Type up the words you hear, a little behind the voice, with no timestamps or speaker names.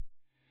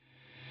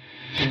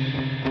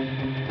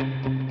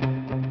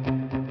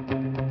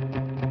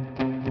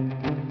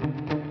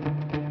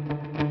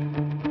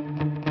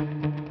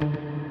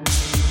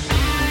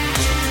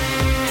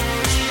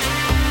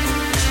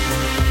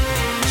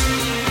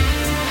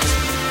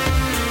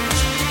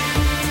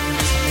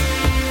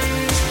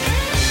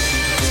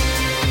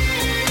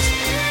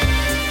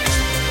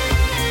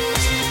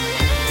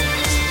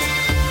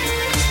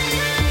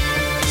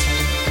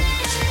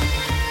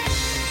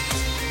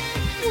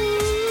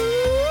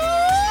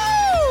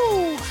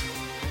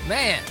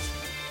Man,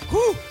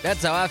 whew,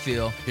 that's how I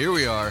feel. Here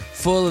we are.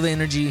 Full of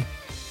energy,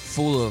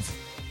 full of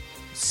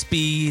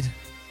speed,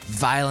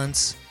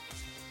 violence,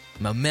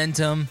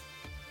 momentum,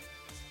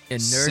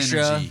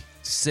 inertia,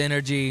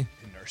 synergy,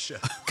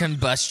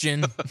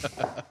 combustion.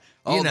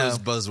 All those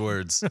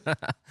buzzwords.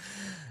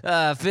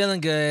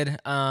 Feeling good.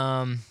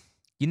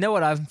 You know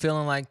what I'm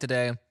feeling like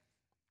today?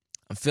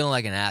 I'm feeling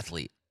like an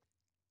athlete.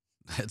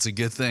 That's a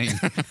good thing.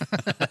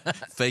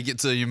 Fake it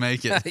till you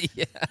make it.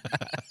 Yeah.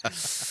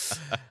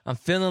 I'm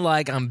feeling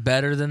like I'm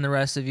better than the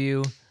rest of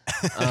you.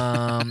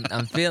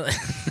 I'm feeling.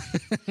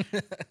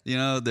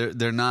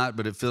 They're not,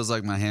 but it feels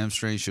like my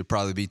hamstrings should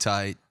probably be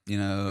tight.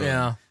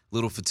 Yeah.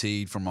 Little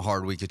fatigued from a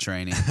hard week of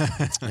training.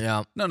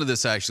 Yeah. None of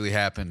this actually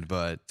happened,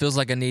 but Feels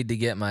like I need to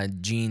get my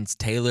jeans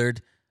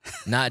tailored,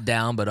 not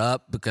down but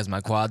up, because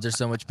my quads are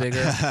so much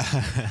bigger.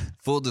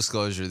 full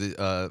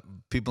disclosure,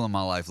 people in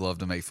my life love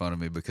to make fun of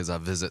me because I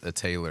visit a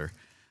tailor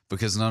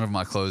because none of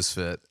my clothes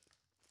fit.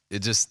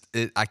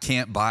 I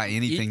can't buy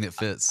anything that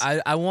fits.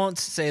 I won't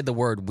say the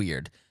word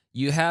weird.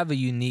 You have a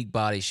unique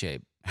body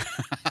shape.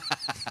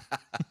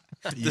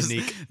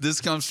 Unique.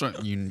 This comes from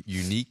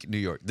Unique New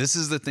York. This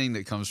is the thing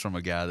that comes from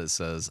a guy that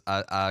says,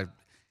 I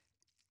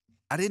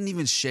didn't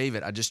even shave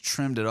it. I just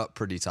trimmed it up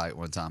pretty tight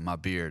one time, my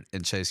beard.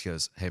 And Chase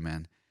goes, "Hey,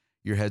 man,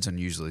 your head's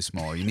unusually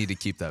small. You need to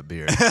keep that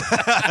beard."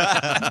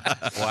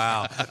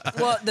 Wow.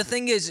 Well, the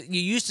thing is,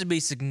 you used to be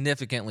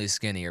significantly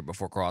skinnier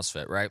before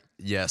CrossFit, right?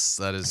 Yes,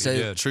 that is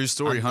So- true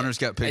story. Hunter's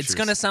got pictures. It's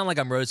gonna sound like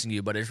I'm roasting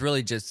you, but it's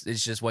really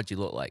just what you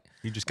look like.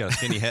 You just got a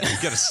skinny head. You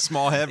got a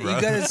small head, bro.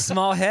 You got a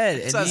small head.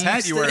 And size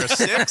hat you wear a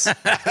 6?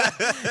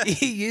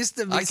 You used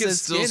to be I so can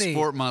still skinny,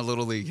 sport my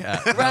Little League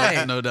hat.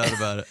 Right. No doubt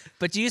about it.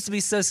 but you used to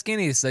be so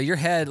skinny. So your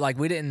head, like,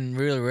 we didn't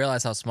really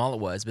realize how small it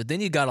was. But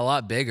then you got a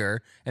lot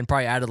bigger and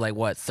probably added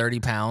 30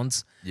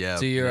 pounds Yeah,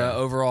 to your yeah.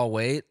 overall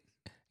weight.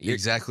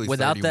 Exactly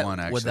Without 31,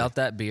 that, actually. without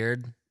that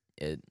beard,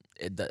 it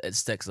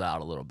sticks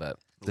out a little bit.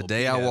 The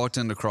day I walked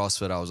into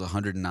CrossFit, I was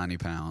 190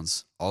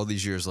 pounds. All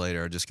these years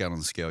later, I just got on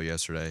the scale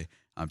yesterday.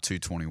 I'm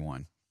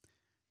 221.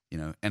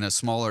 And a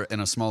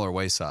smaller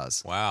waist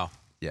size. Wow.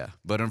 Yeah,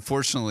 but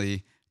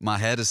unfortunately, my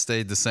head has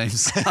stayed the same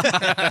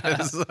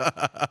size.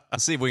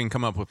 Let's see if we can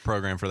come up with a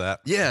program for that.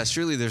 Yeah,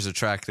 surely there's a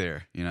track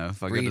there.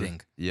 If I go to-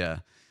 Breathing. yeah.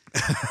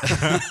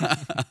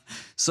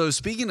 So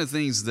speaking of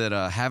things that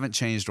haven't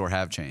changed or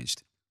have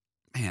changed,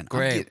 man,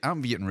 Great.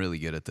 I'm getting really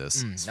good at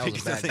this. That was a Speaking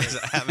of bad things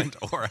that haven't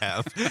or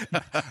have.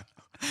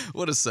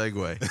 What a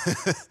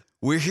segue.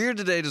 We're here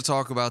today to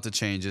talk about the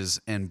changes,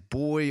 and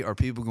boy, are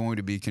people going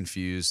to be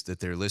confused that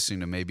they're listening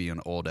to maybe an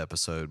old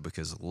episode,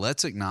 because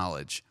let's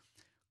acknowledge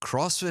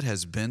CrossFit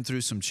has been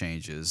through some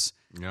changes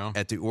Yeah.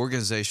 at the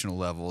organizational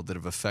level that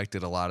have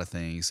affected a lot of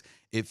things.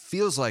 It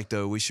feels like,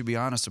 though, we should be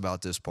honest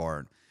about this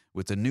part.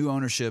 With the new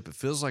ownership, it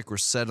feels like we're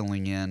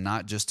settling in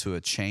not just to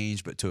a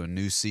change, but to a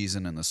new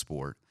season in the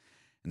sport.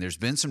 And there's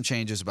been some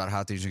changes about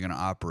how things are going to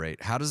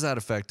operate. How does that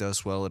affect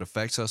us? Well, it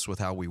affects us with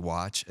how we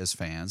watch as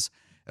fans.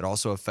 It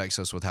also affects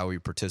us with how we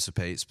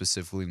participate,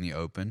 specifically in the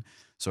open.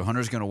 So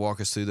Hunter's going to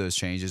walk us through those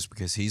changes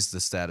because he's the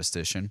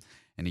statistician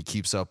and he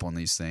keeps up on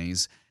these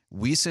things.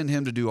 We send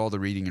him to do all the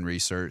reading and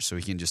research so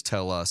he can just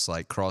tell us,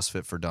 like,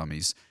 CrossFit for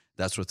Dummies.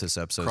 That's what this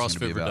episode is going to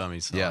be CrossFit for about.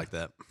 Dummies. I Yeah. like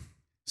that.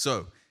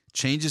 So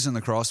changes in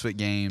the CrossFit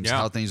games, Yeah.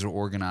 how things are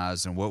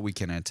organized, and what we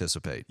can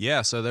anticipate.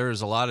 Yeah, so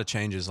there's a lot of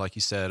changes. Like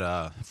you said,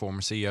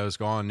 former CEO is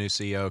gone, new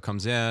CEO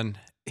comes in.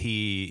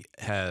 He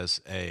has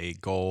a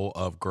goal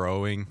of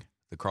growing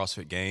the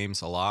CrossFit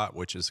Games a lot,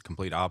 which is the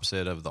complete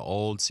opposite of the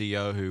old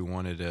CEO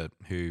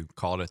who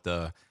called it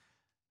the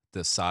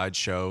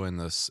sideshow in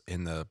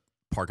the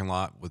parking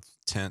lot with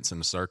tents and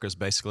a circus,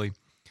 basically.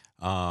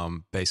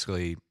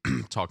 Basically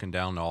talking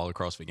down to all the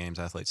CrossFit Games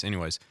athletes.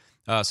 Anyways,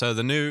 so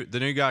the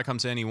new guy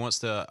comes in. He wants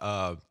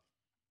to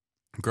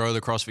grow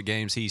the CrossFit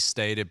Games. He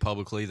stated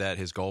publicly that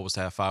his goal was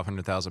to have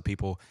 500,000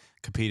 people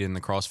compete in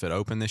the CrossFit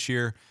Open this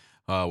year,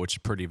 which is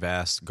a pretty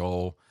vast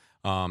goal.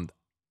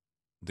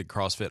 The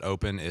CrossFit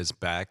Open is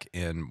back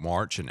in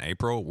March and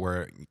April,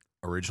 where it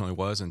originally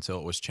was until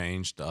it was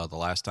changed the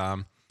last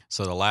time.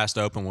 So the last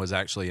Open was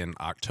actually in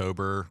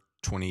October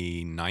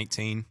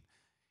 2019,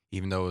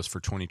 even though it was for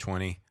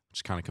 2020, which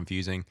is kind of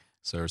confusing.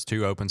 So there's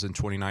 2 Opens in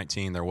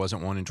 2019. There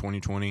wasn't one in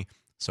 2020.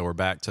 So we're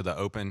back to the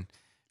Open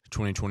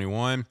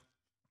 2021.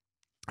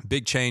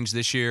 Big change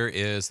this year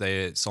is that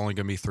it's only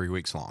going to be 3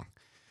 weeks long.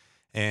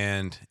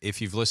 And if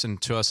you've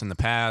listened to us in the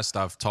past,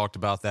 I've talked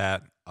about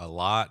that a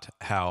lot,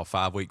 how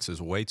 5 weeks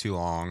is way too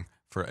long.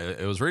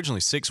 It was originally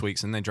 6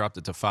 weeks and they dropped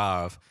it to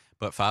 5,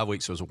 but 5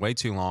 weeks was way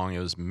too long. It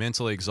was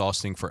mentally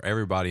exhausting for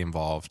everybody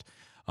involved.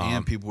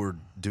 And people were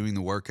doing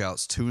the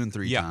workouts 2 and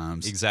 3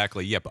 times.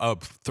 Exactly. Yep.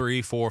 Up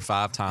 3, 4,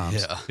 5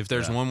 times. Yeah. If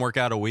there's one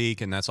workout a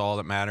week and that's all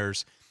that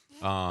matters,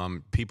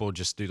 people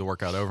just do the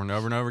workout over and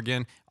over and over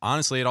again.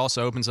 Honestly, it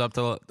also opens up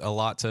a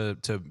lot to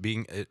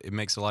being. It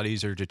makes it a lot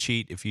easier to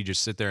cheat if you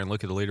just sit there and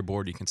look at the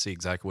leaderboard. You can see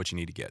exactly what you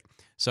need to get.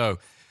 So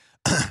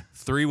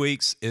 3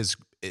 weeks is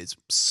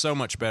so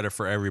much better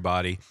for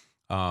everybody.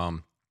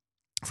 For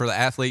the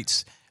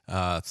athletes,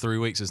 3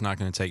 weeks is not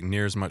going to take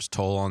near as much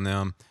toll on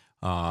them.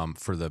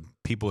 For the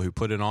people who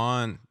put it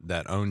on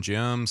that own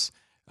gyms,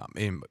 I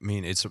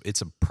mean, it's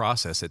a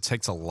process. It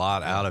takes a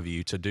lot out of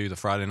you to do the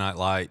Friday night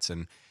lights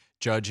and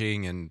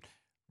judging and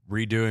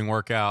redoing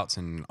workouts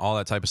and all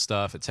that type of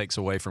stuff. It takes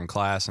away from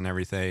class and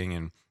everything,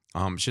 and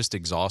it's just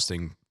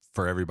exhausting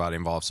for everybody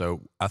involved.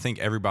 So I think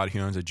everybody who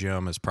owns a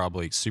gym is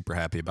probably super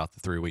happy about the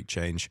 3-week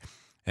change.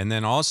 And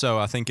then also,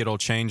 I think it'll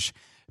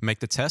make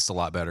the test a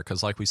lot better,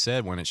 because like we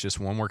said, when it's just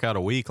one workout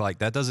a week, like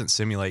that doesn't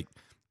simulate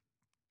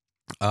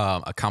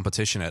a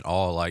competition at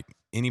all. Like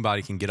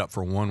anybody can get up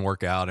for one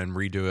workout and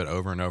redo it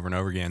over and over and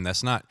over again.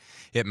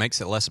 It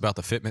makes it less about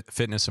the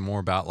fitness and more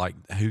about like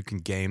who can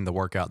game the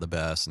workout the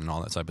best and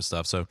all that type of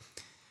stuff. So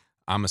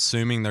I'm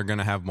assuming they're going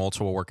to have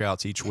multiple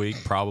workouts each week,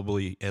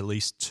 probably at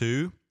least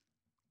 2.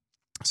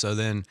 So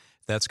then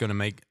that's going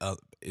to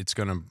it's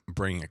going to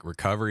bring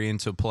recovery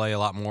into play a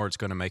lot more. It's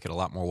going to make it a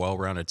lot more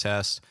well-rounded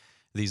test.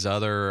 These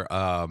other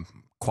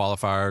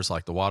qualifiers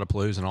like the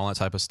Wadapaloos and all that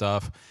type of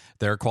stuff,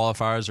 their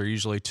qualifiers are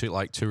usually 2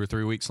 or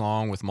 3 weeks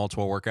long with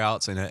multiple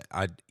workouts,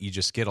 and you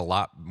just get a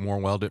lot more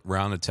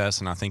well-rounded test,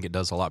 and I think it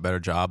does a lot better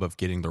job of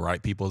getting the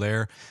right people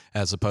there,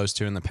 as opposed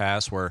to in the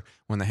past where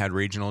when they had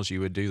regionals, you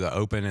would do the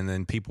open and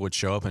then people would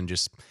show up and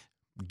just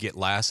get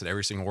last at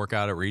every single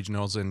workout at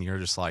regionals, and you're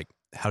just like,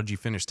 how did you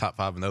finish top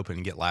 5 in the open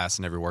and get last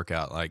in every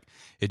workout? Like,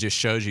 it just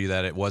shows you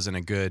that it wasn't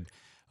a good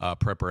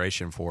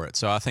preparation for it.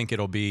 So I think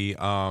it'll be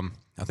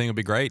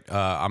great.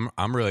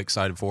 I'm really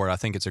excited for it. I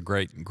think it's a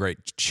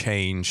great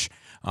change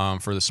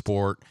for the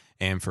sport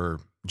and for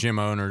gym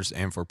owners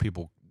and for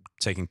people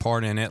taking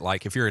part in it.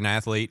 Like if you're an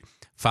athlete,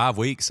 5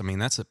 weeks, I mean,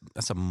 that's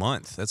a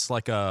month. That's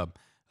like a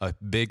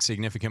big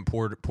significant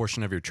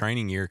portion of your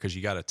training year, because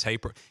you got to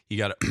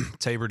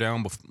taper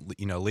down,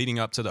 leading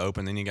up to the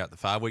open. Then you got the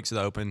 5 weeks of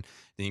the open.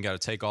 Then you got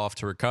to take off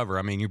to recover.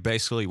 I mean, you're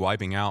basically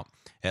wiping out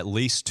at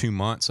least 2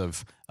 months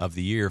of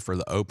the year for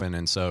the open.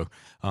 And so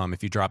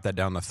if you drop that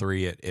down to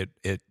 3,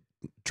 it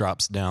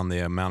drops down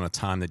the amount of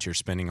time that you're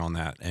spending on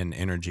that and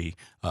energy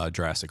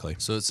drastically.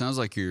 So it sounds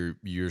like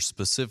you're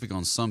specific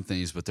on some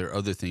things, but there are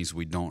other things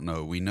we don't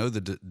know. We know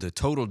the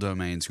total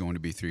domain is going to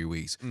be 3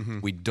 weeks. Mm-hmm.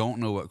 We don't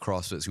know what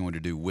CrossFit's going to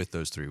do with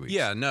those 3 weeks.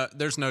 Yeah, no,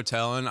 there's no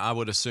telling. I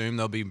would assume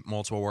there'll be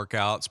multiple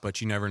workouts, but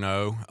you never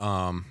know.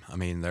 I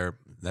mean,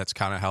 that's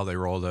kind of how they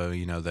roll, though.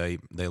 You know, they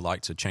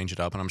like to change it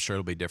up, and I'm sure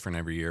it'll be different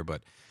every year.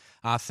 But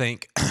I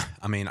think,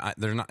 I mean,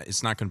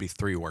 it's not going to be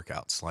 3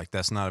 workouts. Like,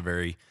 that's not a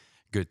very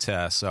good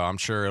test. So I'm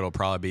sure it'll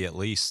probably be at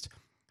least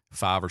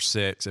 5 or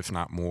 6, if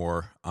not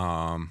more.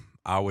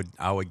 I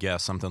would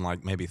guess something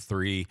like maybe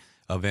 3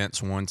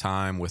 events one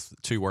time with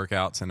 2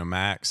 workouts and a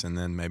max, and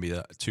then maybe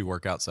 2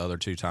 workouts the other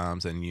 2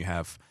 times, and you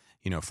have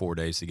 4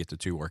 days to get the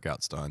 2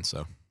 workouts done.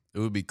 So it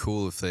would be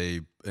cool if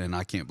they, and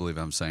I can't believe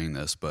I'm saying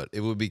this, but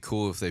it would be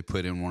cool if they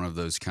put in one of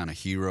those kind of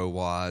hero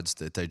wads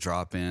that they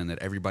drop in that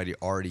everybody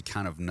already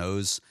kind of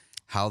knows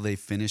how they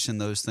finish in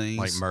those things.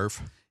 Like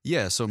Murph?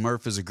 Yeah, so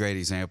Murph is a great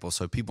example.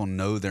 So people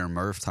know their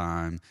Murph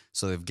time.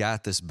 So they've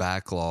got this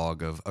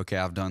backlog of, okay,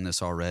 I've done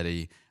this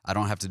already. I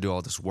don't have to do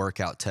all this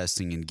workout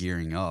testing and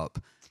gearing up.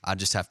 I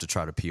just have to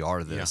try to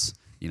PR this,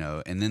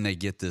 and then they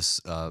get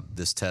this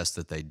this test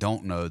that they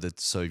don't know. That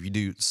so if you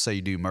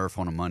do Murph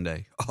on a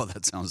Monday, oh,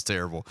 that sounds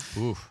terrible.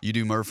 Oof. You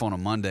do Murph on a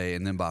Monday,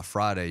 and then by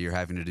Friday you're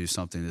having to do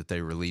something that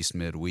they released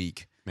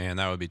midweek. Man,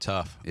 that would be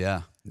tough.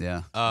 Yeah.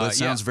 But it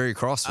sounds very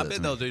CrossFit. I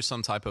bet they'll do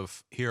some type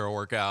of hero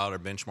workout or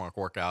benchmark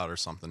workout or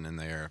something in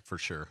there for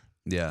sure.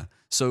 Yeah.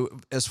 So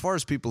as far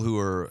as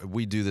people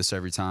we do this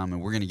every time,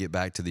 and we're going to get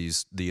back to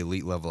the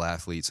elite level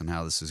athletes and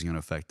how this is going to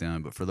affect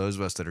them. But for those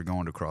of us that are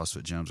going to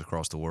CrossFit gyms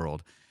across the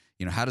world,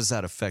 how does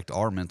that affect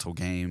our mental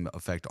game,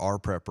 affect our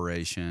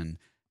preparation?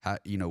 How,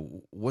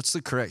 what's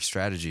the correct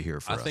strategy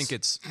here for us?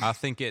 I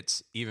think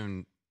it's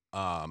even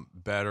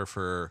better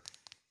for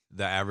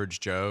the average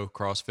Joe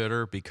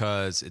CrossFitter,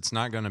 because it's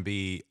not going to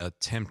be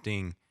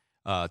tempting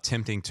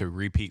to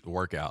repeat the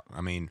workout.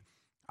 I mean,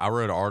 I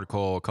wrote an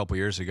article a couple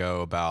years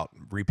ago about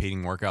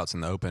repeating workouts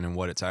in the open and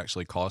what it's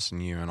actually costing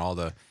you and all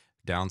the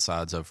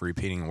downsides of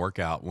repeating a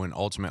workout, when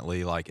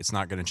ultimately, like, it's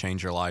not going to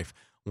change your life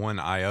one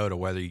iota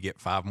whether you get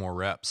 5 more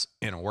reps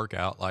in a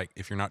workout. Like,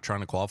 if you're not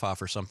trying to qualify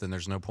for something,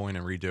 there's no point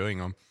in redoing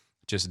them.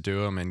 Just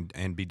do them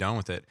and be done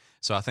with it.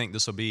 So I think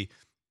this will be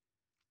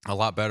a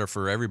lot better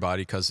for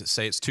everybody, because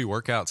say it's 2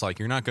 workouts, like,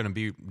 you're not going to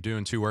be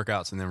doing 2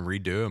 workouts and then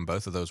redoing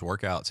both of those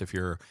workouts. If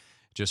you're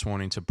just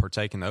wanting to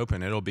partake in the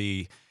open, it'll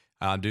be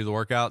do the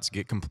workouts,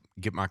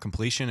 get my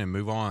completion, and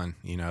move on.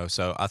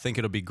 So I think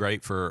it'll be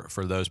great for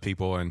those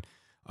people. And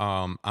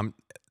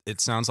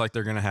it sounds like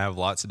they're going to have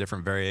lots of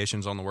different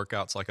variations on the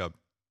workouts, like a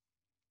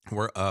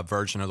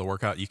version of the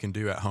workout you can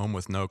do at home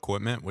with no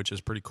equipment, which is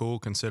pretty cool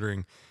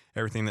considering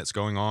everything that's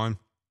going on.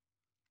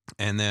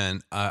 And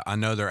then I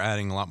know they're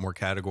adding a lot more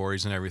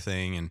categories and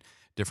everything, and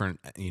different,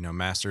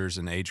 masters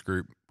and age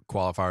group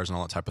qualifiers and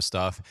all that type of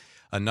stuff.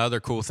 Another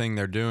cool thing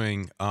they're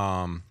doing,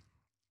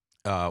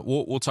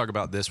 we'll talk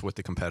about this with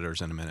the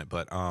competitors in a minute,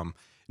 but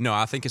no,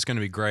 I think it's going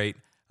to be great.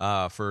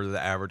 for the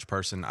average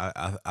person.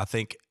 I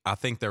think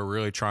they're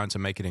really trying to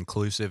make it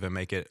inclusive and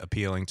make it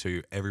appealing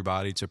to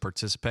everybody to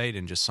participate,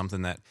 and just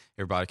something that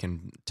everybody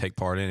can take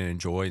part in and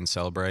enjoy and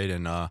celebrate.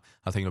 And I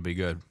think it'll be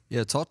good.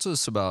 Yeah, talk to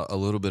us about a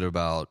little bit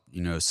about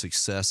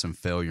success and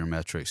failure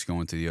metrics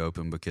going through the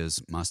Open,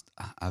 because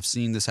I've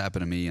seen this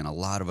happen to me and a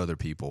lot of other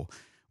people.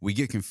 We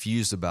get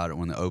confused about it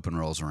when the Open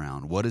rolls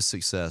around. What is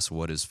success?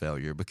 What is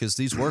failure? Because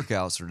these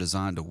workouts are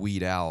designed to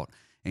weed out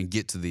and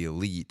get to the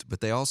elite, but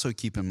they also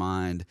keep in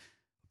mind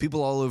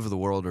people all over the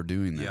world are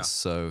doing this. Yeah.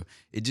 So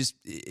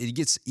it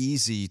gets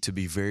easy to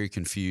be very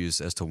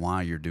confused as to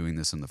why you're doing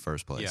this in the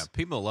first place. Yeah,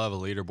 people love a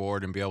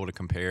leaderboard and be able to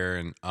compare,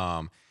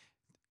 and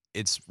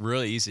it's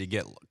really easy to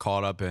get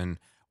caught up in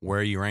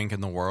where you rank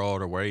in the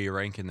world or where you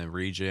rank in the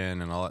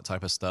region and all that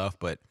type of stuff.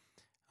 But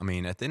I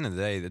mean, at the end of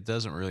the day, that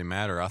doesn't really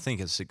matter. I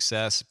think a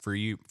success for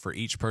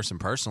each person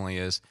personally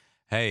is,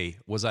 hey,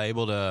 was I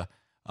able to,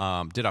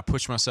 did I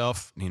push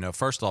myself?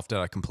 First off, did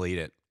I complete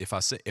it? If I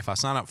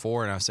sign up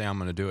for it and I say I'm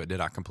going to do it, did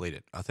I complete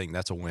it? I think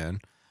that's a win,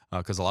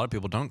 because a lot of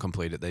people don't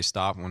complete it. They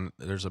stop when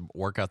there's a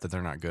workout that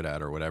they're not good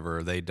at or whatever.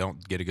 Or they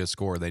don't get a good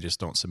score. They just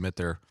don't submit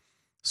their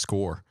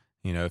score.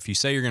 If you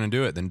say you're going to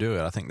do it, then do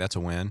it. I think that's a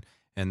win.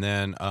 And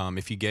then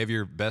if you gave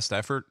your best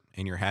effort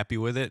and you're happy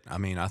with it, I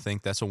mean, I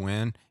think that's a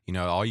win.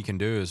 All you can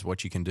do is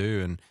what you can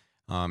do.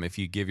 And if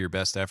you give your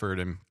best effort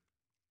and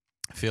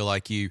feel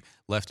like you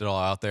left it all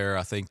out there,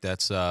 I think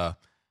that's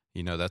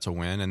that's a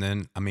win. And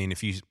then, I mean,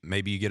 if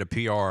maybe you get a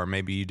PR, or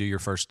maybe you do your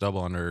first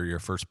double under, or your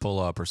first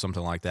pull up or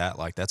something like that,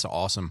 like that's an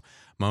awesome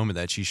moment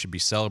that you should be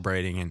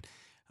celebrating. And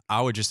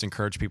I would just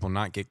encourage people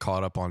not get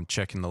caught up on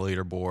checking the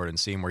leaderboard and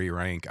seeing where you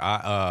rank.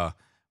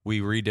 We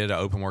redid an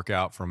open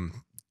workout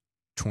from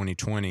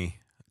 2020,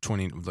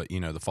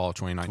 the fall of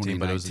 2019,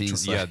 but it was the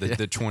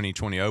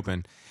 2020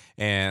 Open.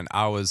 And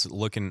I was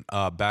looking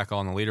back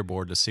on the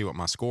leaderboard to see what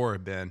my score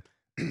had been.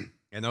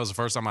 And that was the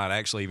first time I'd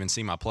actually even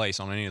seen my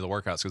place on any of the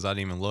workouts, because I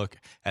didn't even look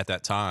at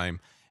that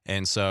time.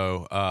 And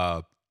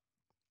so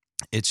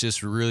it's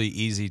just really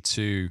easy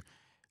to,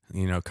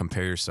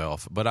 compare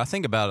yourself. But I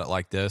think about it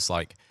like this,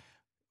 like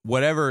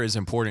whatever is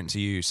important to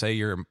you, say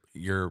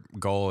your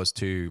goal is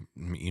to,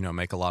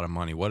 make a lot of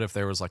money. What if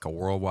there was like a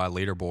worldwide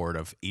leaderboard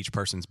of each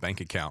person's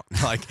bank account?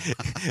 Like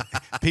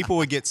people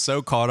would get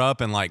so caught up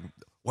in like,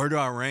 where do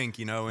I rank?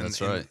 And, That's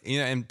right.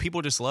 And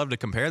people just love to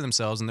compare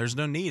themselves, and there's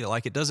no need.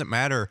 Like, it doesn't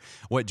matter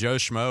what Joe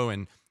Schmo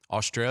in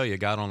Australia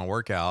got on a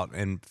workout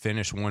and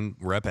finished one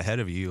rep ahead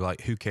of you.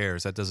 Like, who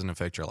cares? That doesn't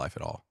affect your life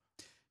at all.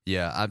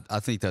 Yeah, I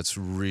think that's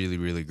really,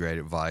 really great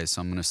advice.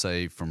 I'm going to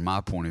say, from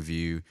my point of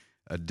view,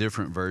 a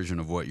different version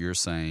of what you're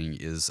saying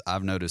is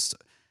I've noticed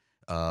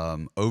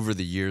over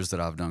the years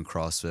that I've done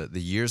CrossFit, the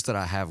years that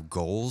I have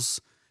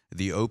goals,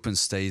 the Open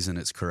stays in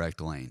its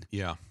correct lane.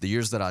 Yeah. The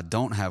years that I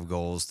don't have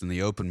goals, then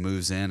the Open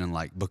moves in and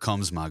like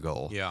becomes my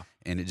goal. Yeah.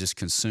 And it just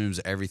consumes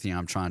everything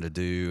I'm trying to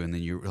do. And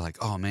then you're like,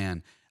 oh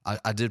man,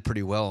 I did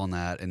pretty well on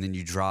that. And then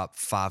you drop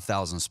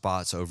 5,000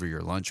 spots over your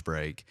lunch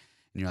break.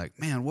 And you're like,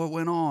 man, what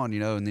went on?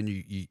 And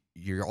then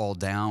you're all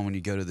down when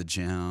you go to the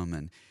gym.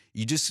 And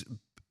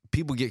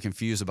people get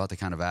confused about the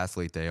kind of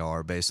athlete they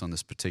are based on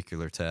this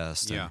particular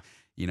test. Yeah.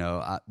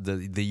 And,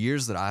 the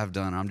years that I've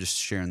done, I'm just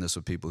sharing this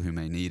with people who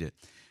may need it.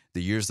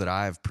 The years that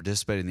I've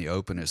participated in the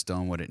Open, it's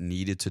done what it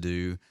needed to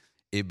do.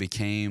 It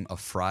became a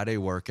Friday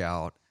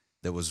workout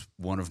that was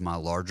one of my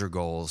larger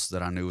goals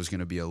that I knew was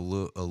going to be a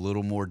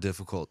little more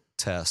difficult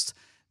test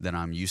than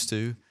I'm used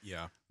to.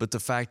 Yeah. But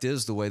the fact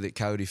is, the way that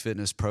Coyote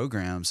Fitness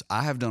programs,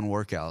 I have done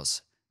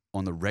workouts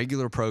on the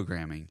regular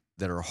programming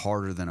that are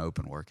harder than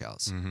Open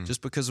workouts,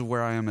 just because of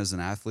where I am as an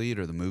athlete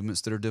or the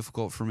movements that are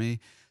difficult for me.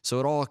 So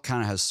it all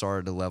kind of has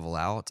started to level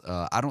out.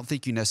 I don't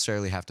think you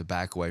necessarily have to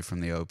back away from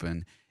the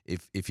Open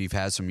if you've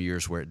had some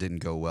years where it didn't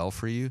go well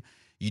for you.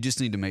 You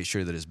just need to make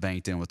sure that it's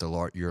banked in with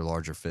your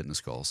larger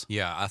fitness goals.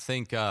 Yeah, I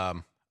think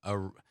that's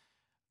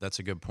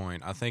a good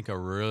point. I think a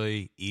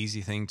really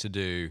easy thing to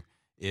do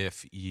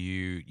if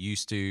you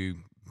used to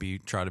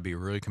try to be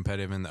really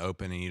competitive in the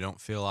Open and you don't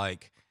feel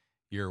like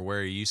you're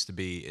where you used to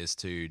be is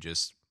to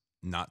just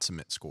not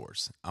submit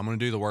scores. I'm going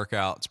to do the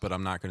workouts, but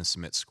I'm not going to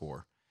submit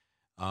score.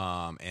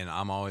 And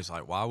I'm always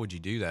like, why would you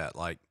do that?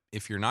 Like,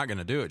 if you're not going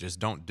to do it, just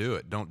don't do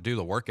it. Don't do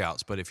the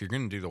workouts. But if you're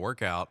going to do the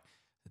workout,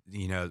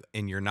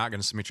 and you're not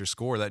going to submit your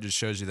score, that just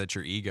shows you that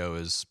your ego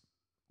is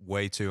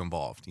way too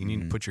involved. You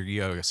need to put your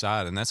ego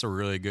aside. And that's a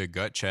really good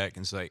gut check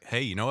and say,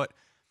 hey, you know what?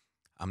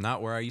 I'm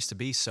not where I used to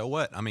be. So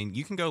what? I mean,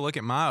 you can go look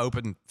at my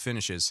Open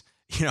finishes.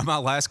 My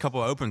last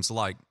couple of Opens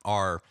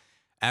are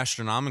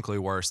astronomically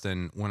worse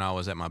than when I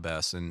was at my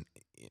best. And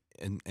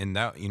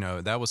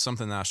that, that was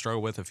something that I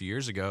struggled with a few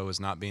years ago, was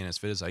not being as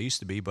fit as I used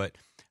to be. But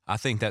I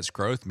think that's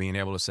growth, being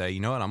able to say, you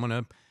know what, I'm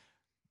going to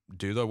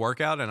do the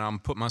workout and I'm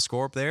put my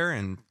score up there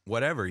and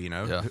whatever,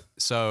 Yeah.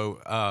 So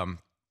I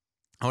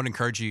would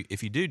encourage you,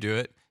 if you do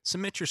it,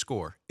 submit your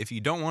score. If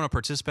you don't want to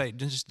participate,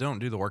 just don't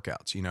do the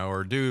workouts,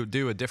 or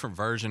do a different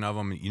version of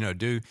them,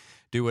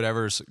 do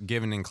whatever's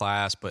given in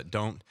class, but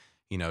don't,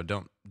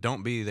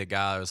 don't be the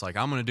guy who's like,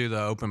 I'm going to do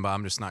the open, but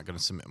I'm just not going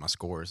to submit my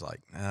scores.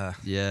 Like,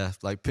 Yeah,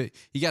 like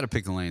you got to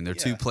pick a lane. There are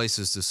two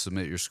places to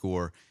submit your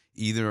score,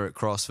 either at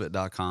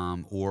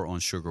CrossFit.com or on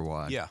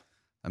SugarWide. yeah,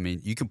 I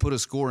mean, you can put a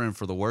score in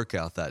for the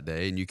workout that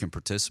day and you can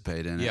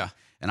participate in it. Yeah.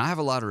 And I have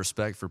a lot of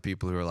respect for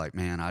people who are like,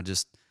 man,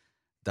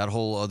 that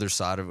whole other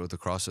side of it with the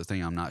CrossFit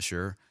thing, I'm not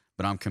sure.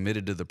 But I'm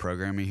committed to the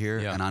programming here,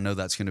 Yeah. and I know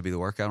that's going to be the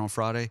workout on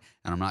Friday,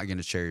 and I'm not going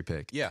to cherry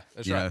pick. Yeah,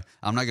 that's you right. know,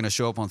 I'm not going to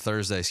show up on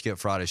Thursday, skip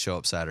Friday, show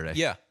up Saturday.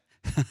 yeah,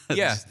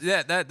 yeah.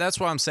 That's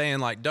why I'm saying,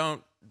 like,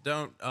 don't.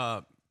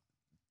 Sorry,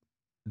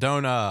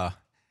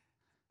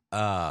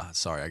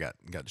 I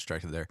got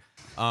distracted there.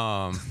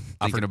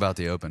 Thinking about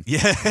the open.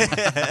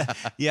 Yeah,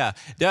 yeah.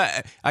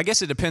 I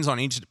guess it depends on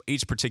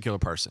each particular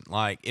person.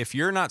 Like, if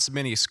you're not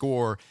submitting a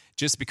score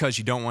just because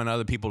you don't want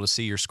other people to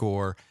see your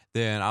score,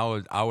 then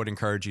I would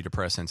encourage you to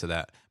press into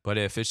that. But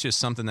if it's just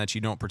something that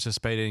you don't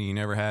participate in, you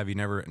never have, you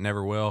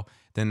never will,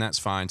 then that's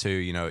fine too.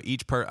 You know,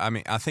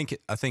 I think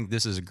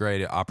this is a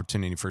great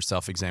opportunity for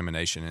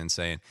self-examination and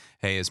saying,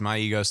 hey, is my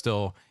ego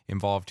still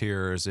involved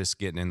here, or is this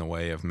getting in the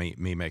way of me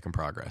making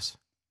progress?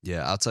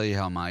 Yeah, I'll tell you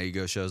how my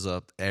ego shows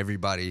up.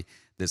 Everybody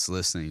that's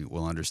listening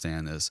will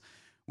understand this.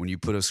 When you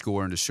put a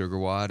score into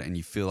SugarWide and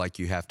you feel like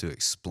you have to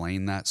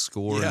explain that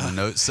score in the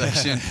notes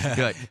section,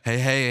 you're like,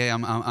 hey,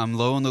 I'm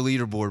low on the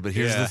leaderboard, but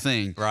here's the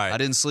thing. Right. I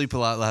didn't sleep a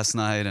lot last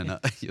night. And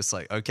it's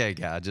like, okay,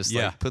 guy, just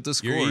like put the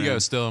score Your in.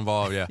 ego's still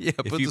involved, yeah. Yeah,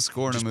 put the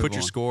score in just and put move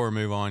your on. score and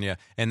move on, yeah.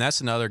 And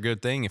that's another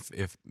good thing.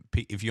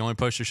 If you only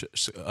post your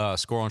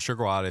score on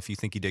SugarWide, if you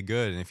think you did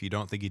good, and if you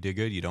don't think you did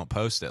good, you don't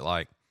post it.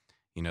 Like,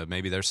 you know,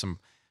 maybe there's some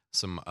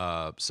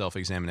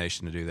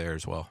self-examination to do there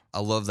as well. I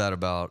love that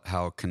about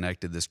how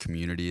connected this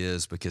community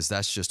is, because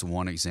that's just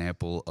one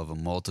example of a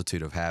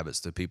multitude of habits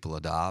that people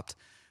adopt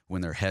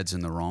when their head's in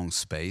the wrong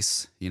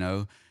space.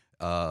 You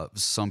know,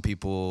 some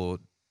people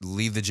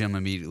leave the gym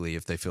immediately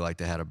if they feel like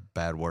they had a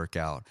bad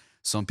workout.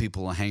 Some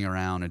people will hang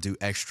around and do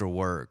extra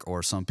work,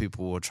 or some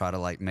people will try to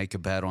like make a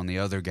bet on the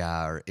other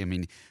guy. Or, I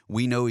mean,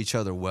 we know each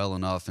other well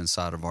enough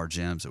inside of our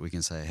gyms that we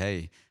can say,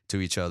 hey, to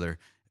each other,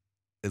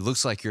 it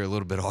looks like you're a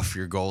little bit off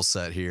your goal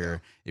set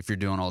here if you're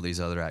doing all these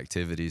other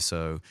activities.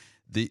 So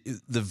the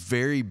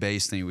very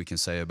base thing we can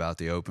say about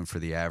the Open for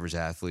the average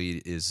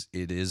athlete is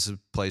it is a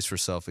place for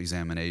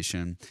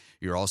self-examination.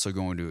 You're also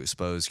going to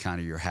expose kind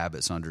of your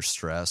habits under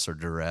stress or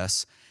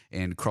duress,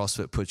 and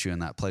CrossFit puts you in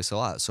that place a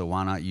lot. So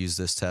why not use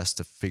this test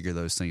to figure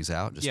those things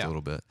out just a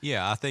little bit?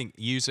 Yeah, I think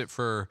use it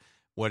for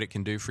what it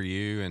can do for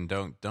you, and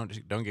don't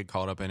get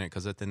caught up in it,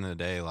 because at the end of the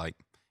day, like,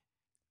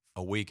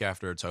 a week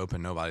after it's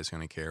open, nobody's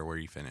going to care where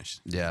you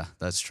finished. Yeah,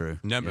 that's true.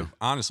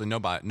 Honestly,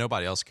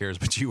 nobody else cares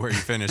but you where you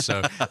finished.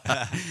 So,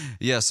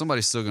 yeah,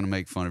 somebody's still going to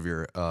make fun of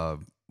your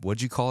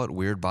what'd you call it?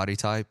 Weird body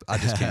type. I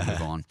just can't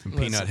move on.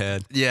 Peanut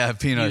head. Yeah,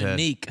 peanut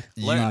Unique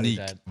head. body Unique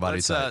type.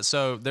 body type.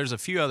 So there's a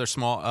few other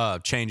small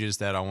changes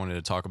that I wanted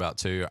to talk about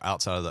too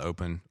outside of the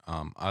Open.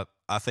 I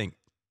think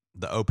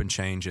the Open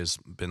change has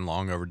been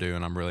long overdue,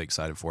 and I'm really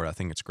excited for it. I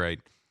think it's great.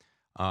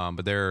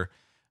 But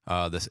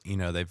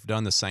they've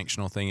done the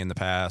sanctional thing in the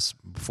past.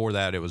 Before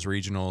that, it was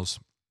regionals.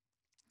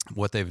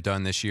 What they've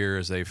done this year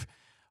is they've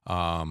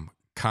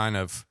kind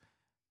of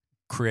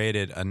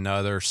created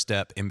another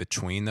step in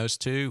between those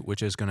two,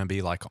 which is going to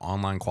be like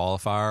online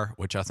qualifier,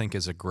 which I think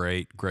is a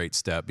great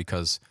step,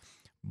 because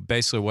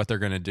basically what they're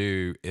going to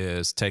do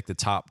is take the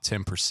top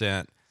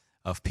 10%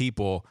 of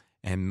people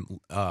and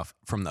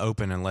from the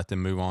Open and let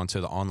them move on to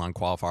the online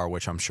qualifier,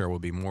 which I'm sure will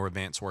be more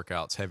advanced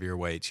workouts, heavier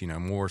weights,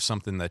 more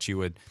something that you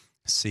would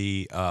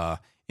see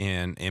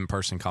in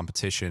in-person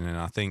competition. And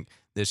I think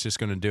this is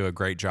going to do a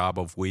great job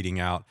of weeding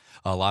out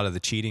a lot of the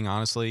cheating,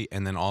 honestly.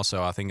 And then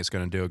also I think it's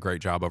going to do a great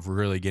job of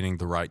really getting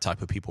the right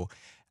type of people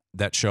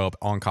that show up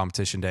on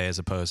competition day, as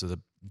opposed to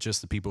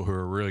just the people who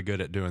are really good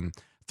at doing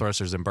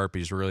thrusters and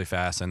burpees really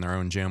fast in their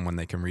own gym when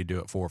they can redo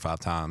it 4 or 5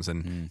 times,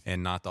 and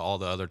not all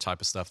the other type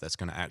of stuff that's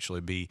going to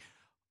actually be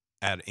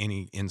at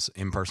any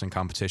in-person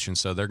competition.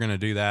 So they're going to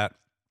do that.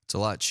 It's a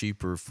lot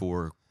cheaper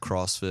for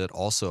CrossFit,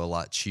 also a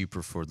lot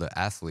cheaper for the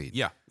athlete.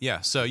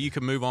 Yeah. So you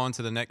can move on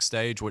to the next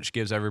stage, which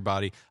gives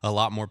everybody, a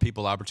lot more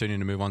people, opportunity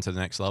to move on to the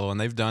next level. And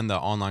they've done the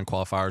online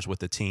qualifiers with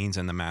the teens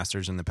and the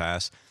masters in the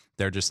past.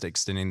 They're just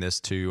extending this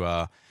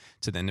to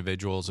the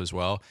individuals as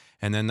well.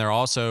 And then they're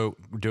also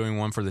doing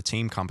one for the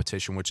team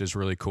competition, which is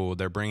really cool.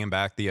 They're bringing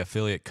back the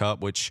Affiliate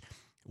Cup, which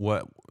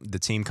what the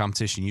team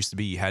competition used to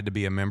be. You had to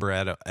be a member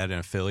at an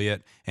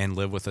affiliate and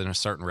live within a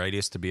certain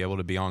radius to be able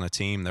to be on a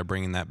team. They're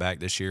bringing that back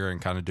this year and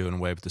kind of doing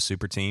away with the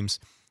super teams.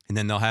 And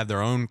then they'll have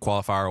their own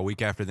qualifier a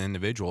week after the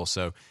individual.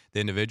 So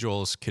the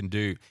individuals can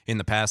do, in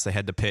the past, they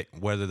had to pick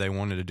whether they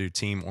wanted to do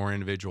team or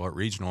individual at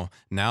regional.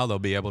 Now they'll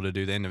be able to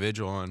do the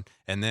individual,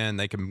 and then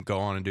they can go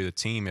on and do the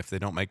team if they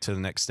don't make to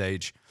the next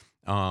stage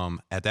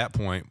at that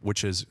point,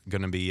 which is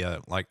going to be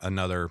like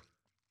another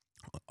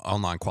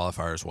online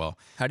qualifier as well.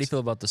 How do you feel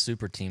about the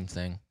super team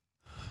thing?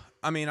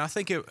 I mean, I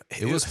think it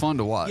was fun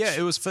to watch. Yeah,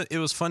 it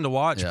was fun to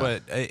watch, Yeah.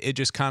 but it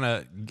just kind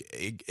of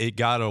it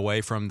got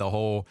away from the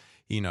whole,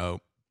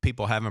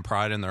 people having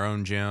pride in their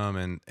own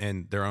gym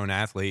and their own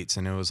athletes.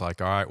 And it was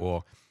like, all right,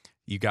 well,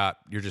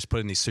 you're just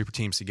putting these super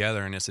teams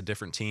together, and it's a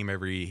different team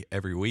every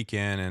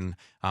weekend.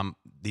 And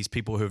these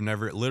people who have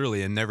never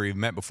even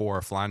met before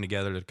are flying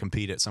together to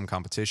compete at some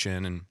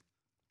competition. And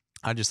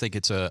I just think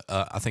it's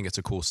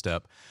a cool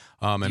step.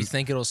 Do you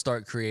think it'll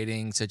start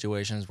creating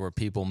situations where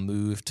people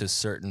move to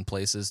certain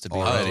places to be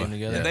Already. all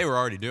together? And they were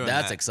already doing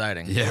that. That's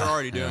exciting. They were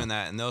already doing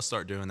that, and they'll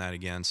start doing that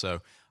again.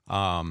 So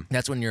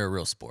that's when you're a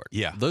real sport.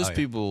 yeah, Those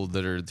people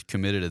that are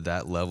committed at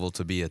that level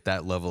to be at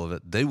that level of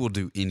it, they will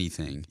do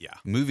anything. Yeah.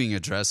 Moving a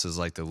dress is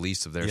like the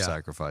least of their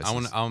sacrifices.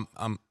 I'm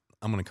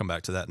going to come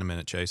back to that in a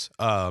minute, Chase.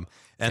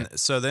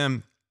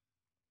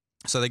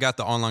 So they got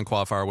the online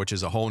qualifier, which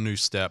is a whole new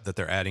step that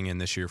they're adding in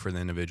this year for the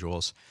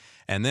individuals.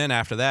 And then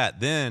after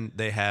that, then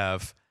they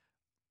have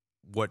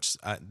it's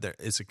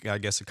I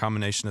guess a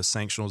combination of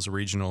sanctionals and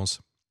regionals.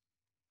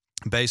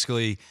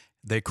 Basically,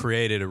 they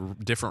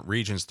created different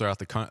regions throughout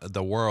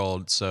the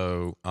world.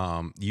 So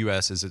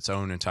U.S. is its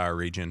own entire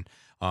region,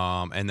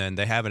 and then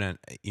they have it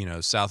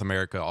in South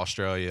America,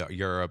 Australia,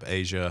 Europe,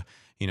 Asia.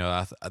 They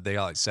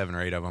got like 7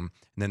 or 8 of them.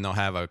 And then they'll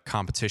have a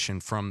competition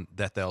from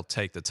that. They'll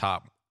take the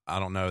top. I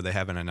don't know. They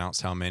haven't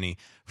announced how many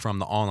from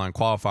the online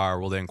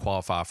qualifier will then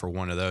qualify for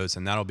one of those,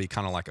 and that'll be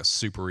kind of like a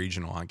super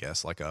regional, I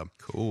guess, like a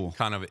Cool.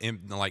 kind of in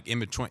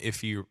between.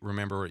 If you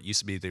remember, it used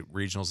to be the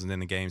regionals and then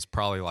the games,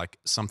 probably like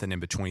something in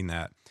between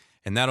that,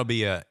 and that'll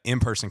be a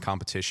in-person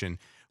competition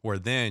where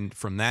then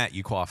from that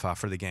you qualify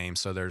for the game.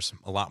 So there's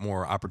a lot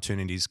more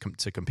opportunities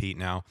to compete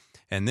now,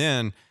 and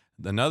then.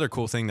 Another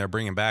cool thing they're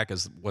bringing back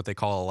is what they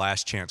call a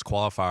last chance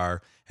qualifier,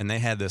 and they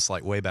had this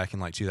like way back in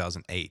like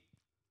 2008.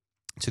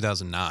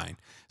 2009.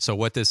 So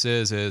what this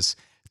is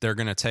they're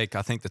going to take,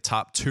 I think, the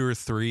top 2 or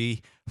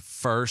 3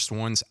 first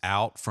ones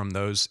out from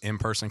those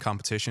in-person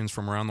competitions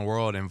from around the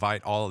world,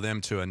 invite all of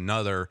them to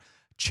another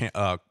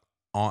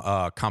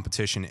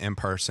competition in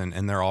person,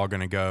 and they're all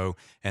going to go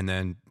and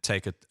then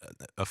take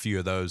a few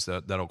of those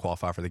that'll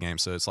qualify for the game.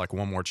 So it's like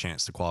one more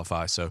chance to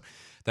qualify. So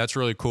that's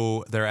really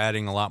cool. They're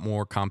adding a lot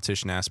more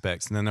competition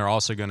aspects, and then they're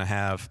also going to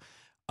have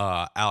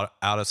out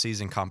of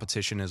season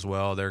competition as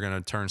well. They're going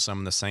to turn some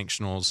of the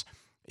sanctionals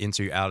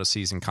into out of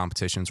season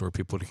competitions where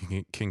people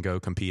can go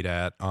compete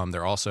at.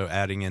 They're also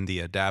adding in the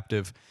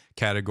adaptive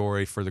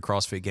category for the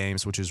CrossFit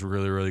Games, which is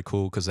really, really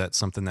cool because that's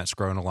something that's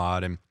grown a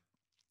lot. And,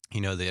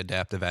 the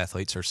adaptive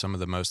athletes are some of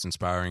the most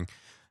inspiring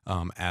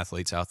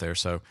athletes out there.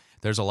 So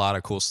there's a lot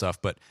of cool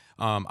stuff. But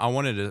I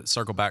wanted to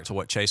circle back to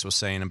what Chase was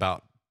saying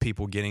about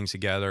people getting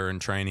together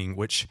and training,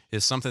 which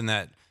is something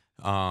that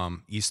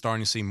you're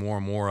starting to see more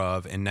and more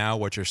of. And now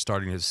what you're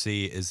starting to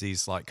see is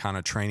these like kind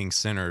of training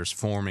centers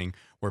forming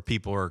where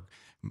people are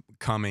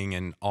coming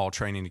and all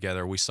training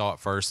together. We saw it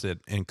first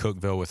in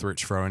Cookeville with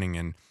Rich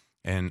Froning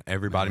and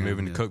everybody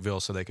moving to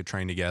Cookeville so they could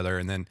train together.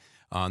 And then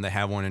they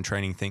have one in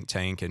Training Think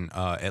Tank in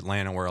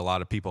Atlanta where a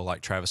lot of people like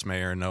Travis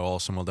Mayer and Noah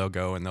Olson, they'll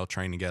go and they'll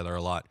train together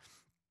a lot.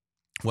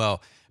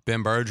 Well,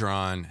 Ben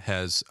Bergeron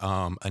has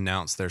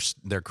announced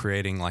they're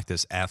creating like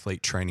this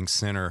athlete training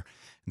center.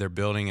 They're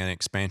building an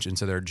expansion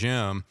to their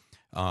gym,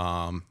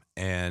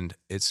 and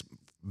it's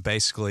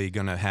basically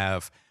going to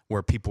have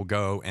where people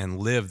go and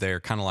live there,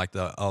 kind of like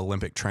the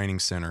Olympic Training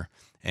Center.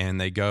 And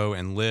they go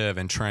and live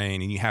and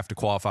train, and you have to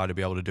qualify to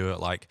be able to do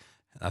it. Like,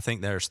 I think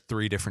there's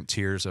 3 different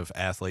tiers of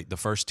athlete. The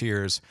first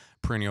tier is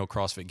perennial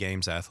CrossFit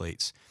Games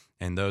athletes.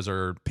 And those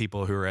are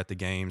people who are at the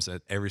games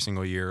every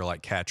single year,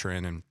 like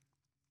Katrin and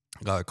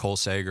Cole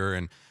Sager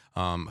and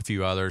a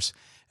few others.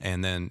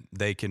 And then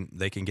they can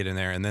get in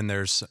there. And then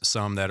there's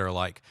some that are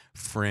like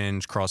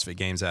fringe CrossFit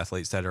Games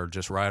athletes that are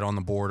just right on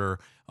the border.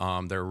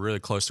 They're really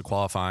close to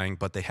qualifying,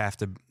 but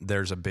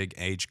there's a big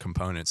age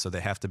component. So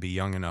they have to be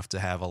young enough to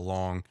have a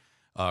long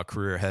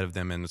career ahead of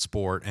them in the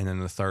sport. And then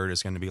the third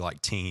is going to be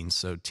like teens,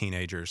 so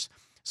teenagers.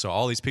 So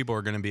all these people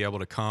are going to be able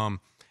to come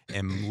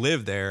and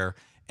live there.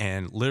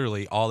 And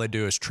literally all they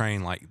do is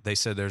train. Like they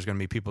said, there's going to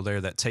be people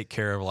there that take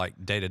care of like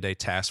day-to-day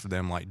tasks for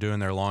them, like doing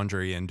their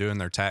laundry and doing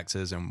their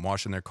taxes and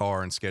washing their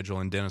car and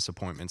scheduling dentist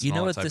appointments and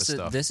all that type of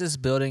stuff. This is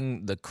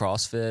building the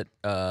CrossFit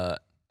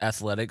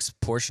athletics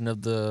portion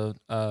of the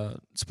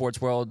sports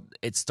world.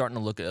 It's starting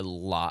to look a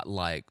lot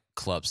like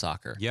club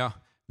soccer. Yeah.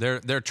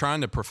 They're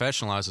trying to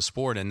professionalize the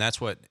sport, and that's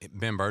what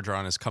Ben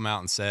Bergeron has come out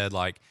and said.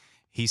 Like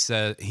he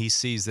said, he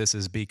sees this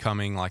as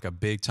becoming like a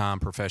big-time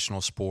professional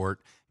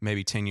sport,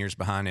 maybe 10 years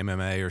behind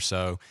MMA or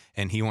so,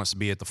 and he wants to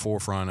be at the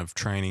forefront of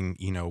training,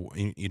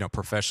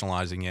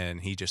 professionalizing it.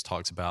 And he just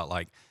talks about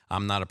like,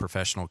 I'm not a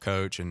professional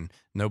coach, and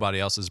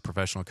nobody else is a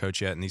professional coach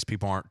yet, and these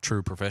people aren't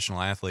true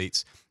professional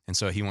athletes. And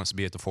so he wants to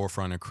be at the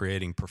forefront of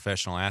creating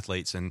professional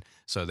athletes, and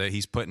so that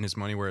he's putting his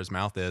money where his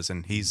mouth is,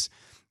 and he's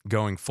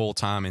going full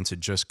time into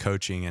just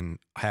coaching and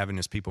having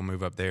his people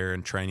move up there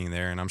and training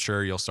there. And I'm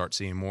sure you'll start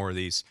seeing more of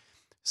these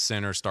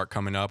centers start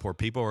coming up where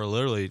people are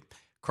literally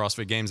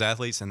CrossFit Games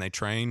athletes and they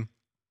train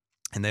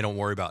and they don't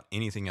worry about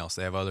anything else.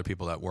 They have other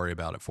people that worry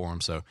about it for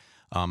them. So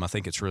I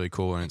think it's really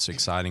cool, and it's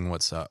exciting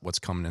what's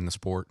coming in the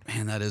sport.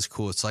 Man, that is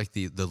cool. It's like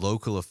the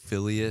local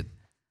affiliate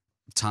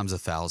times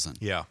 1,000.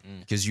 Yeah.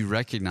 Because you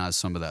recognize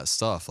some of that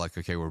stuff. Like,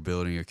 okay, we're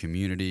building a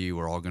community.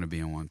 We're all going to be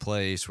in one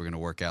place. We're going to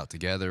work out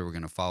together. We're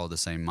going to follow the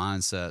same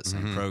mindset,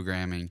 same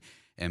programming,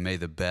 and may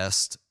the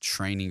best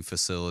training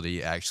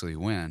facility actually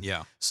win.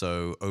 Yeah.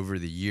 So over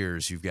the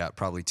years, you've got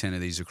probably 10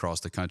 of these across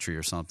the country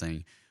or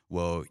something.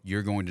 Well,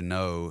 you're going to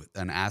know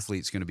an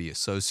athlete's going to be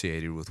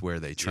associated with where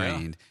they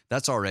trained.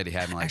 That's already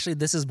happening. Like, Actually,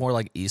 this is more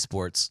like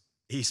esports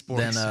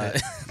than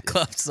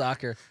club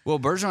soccer. well,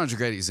 Bergeron's a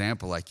great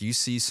example. Like, you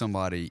see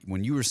somebody,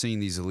 when you were seeing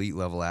these elite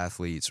level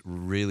athletes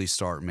really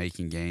start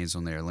making gains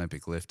on their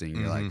Olympic lifting,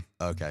 you're like,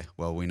 okay,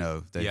 well, we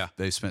know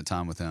they've spent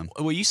time with him.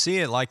 Well, you see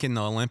it like in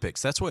the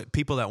Olympics. That's what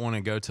people that want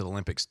to go to the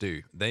Olympics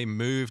do. They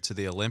move to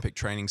the Olympic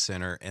Training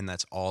Center, and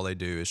that's all they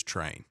do is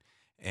train.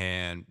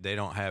 And they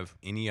don't have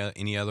any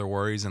other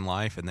worries in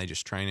life, and they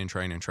just train and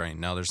train and train.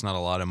 Now, there's not a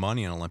lot of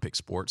money in Olympic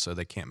sports, so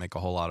they can't make a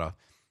whole lot of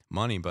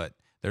money, but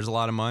there's a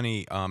lot of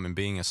money in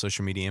being a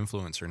social media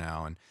influencer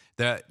now, and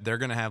they're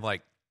going to have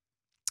like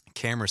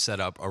cameras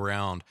set up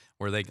around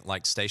where they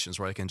like stations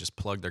where they can just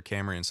plug their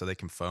camera in so they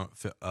can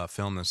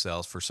film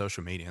themselves for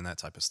social media and that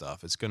type of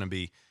stuff. It's going to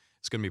be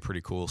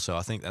pretty cool. So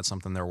I think that's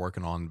something they're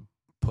working on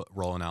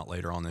rolling out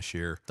later on this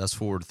year. That's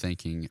forward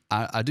thinking.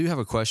 I do have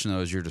a question,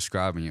 though, as you're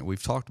describing it.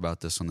 We've talked about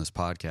this on this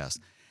podcast.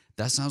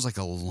 That sounds like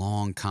a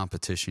long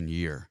competition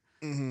year.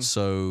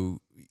 So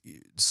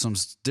some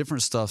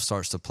different stuff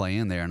starts to play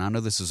in there. And I know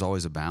this is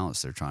always a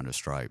balance they're trying to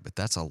strike, but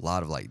that's a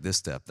lot of like this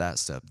step, that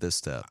step, this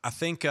step. I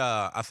think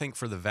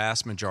for the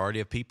vast majority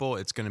of people,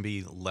 it's going to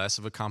be less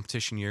of a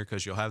competition year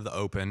because you'll have the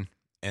Open,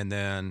 and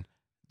then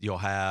you'll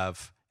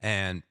have,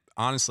 and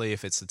honestly,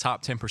 if it's the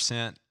top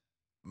 10%,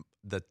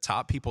 the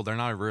top people, they're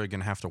not really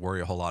going to have to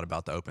worry a whole lot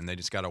about the Open. They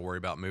just got to worry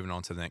about moving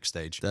on to the next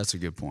stage. That's a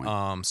good point.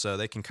 So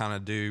they can kind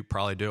of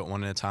probably do it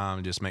one at a time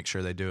and just make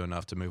sure they do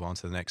enough to move on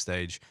to the next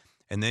stage.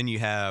 And then you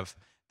have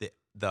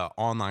the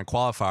online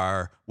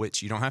qualifier,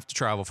 which you don't have to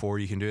travel for.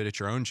 You can do it at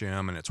your own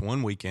gym, and it's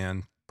one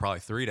weekend, probably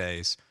 3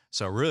 days.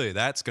 So really,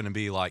 that's going to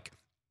be like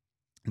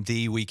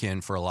the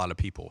weekend for a lot of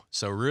people.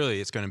 So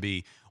really, it's going to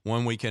be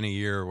one weekend a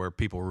year where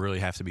people really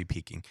have to be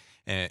peaking.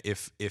 And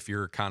if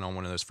you're kind of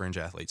one of those fringe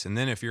athletes, and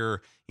then if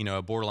you're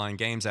a borderline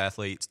games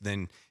athlete,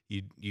 then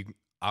you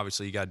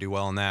obviously you got to do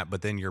well in that.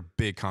 But then your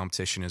big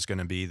competition is going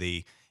to be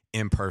the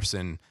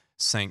in-person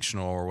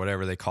sanctional or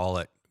whatever they call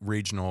it,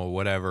 regional,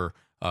 whatever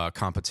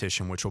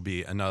competition, which will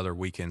be another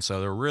weekend. So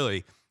they're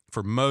really,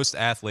 for most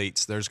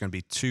athletes, there's going to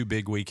be 2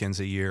 big weekends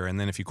a year. And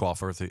then if you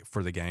qualify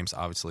for the games,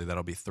 obviously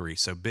that'll be 3.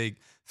 So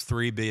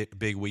three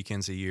big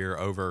weekends a year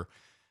over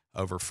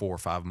 4 or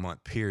 5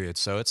 month period.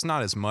 So it's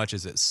not as much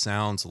as it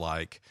sounds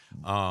like.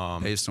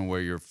 Based on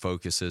where your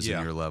focus is yeah.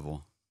 and your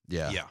level.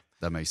 Yeah.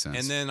 That makes sense.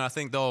 And then I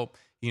think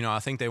I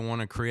think they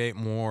want to create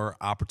more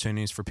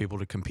opportunities for people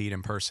to compete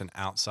in person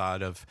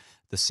outside of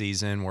the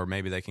season, where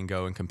maybe they can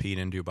go and compete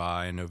in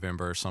Dubai in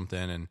November or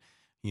something, and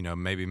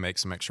maybe make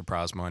some extra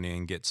prize money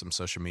and get some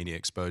social media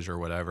exposure or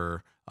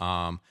whatever.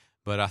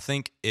 But I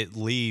think it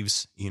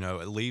leaves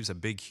a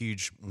big,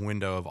 huge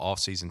window of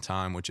off-season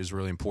time, which is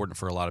really important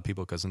for a lot of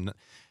people because,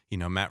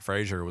 Matt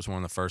Frazier was one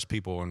of the first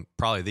people, and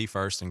probably the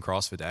first in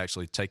CrossFit, to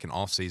actually take an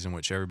off-season,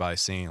 which everybody's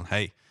seeing,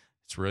 hey,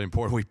 it's really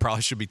important. We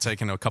probably should be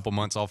taking a couple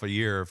months off a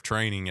year of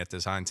training at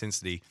this high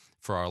intensity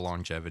for our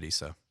longevity.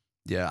 So,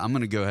 yeah, I'm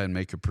going to go ahead and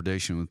make a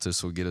prediction.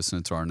 This will get us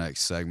into our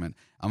next segment.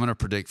 I'm going to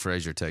predict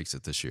Frazier takes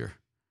it this year.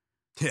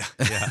 Yeah.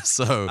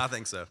 So I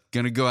think so.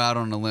 Going to go out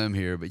on a limb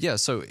here, but yeah,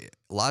 so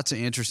lots of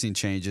interesting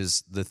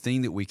changes. The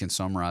thing that we can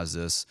summarize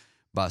this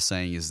by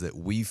saying is that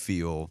we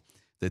feel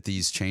that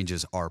these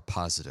changes are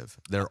positive.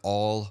 They're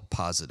all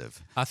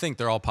positive. I think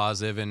they're all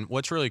positive. And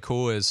what's really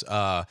cool is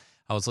I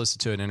was listening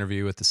to an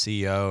interview with the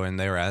CEO, and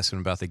they were asking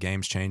about the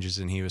games changes,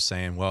 and he was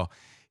saying, well,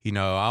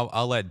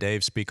 I'll let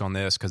Dave speak on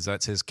this because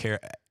that's his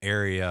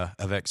area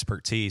of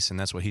expertise, and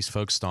that's what he's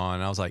focused on.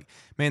 And I was like,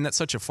 man, that's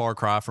such a far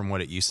cry from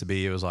what it used to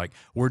be. It was like,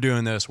 we're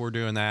doing this, we're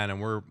doing that, and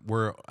we're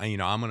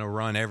I'm going to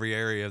run every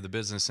area of the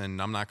business,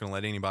 and I'm not going to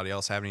let anybody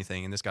else have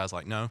anything. And this guy's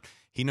like, no,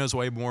 he knows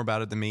way more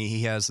about it than me.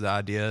 He has the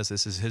ideas.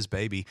 This is his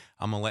baby.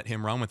 I'm going to let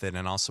him run with it,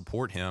 and I'll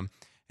support him.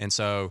 And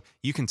so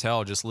you can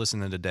tell just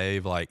listening to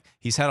Dave, like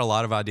he's had a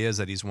lot of ideas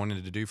that he's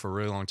wanted to do for a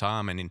really long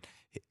time, and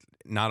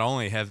not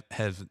only has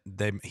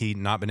he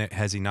not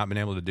been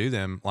able to do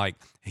them, like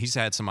he's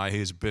had somebody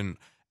who's been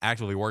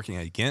actively working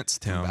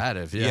against him.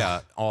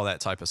 Combative, all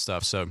that type of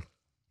stuff. So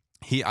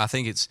I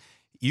think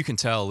you can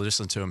tell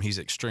listening to him, he's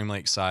extremely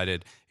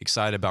excited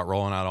about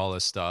rolling out all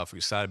this stuff,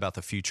 excited about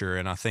the future.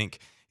 And I think,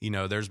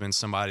 there's been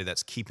somebody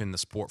that's keeping the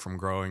sport from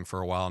growing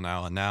for a while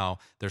now, and now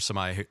there's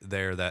somebody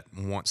there that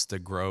wants to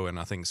grow, and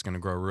I think it's going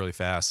to grow really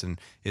fast. And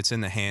it's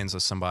in the hands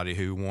of somebody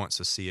who wants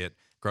to see it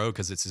grow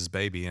because it's his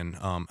baby, and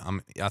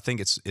I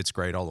think it's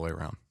great all the way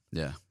around.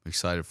 Yeah,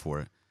 excited for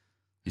it.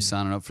 You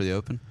signing up for the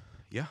Open?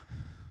 Yeah,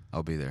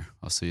 I'll be there.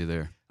 I'll see you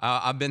there.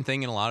 I've been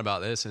thinking a lot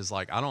about this. Is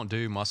like I don't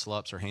do muscle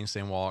ups or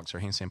handstand walks or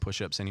handstand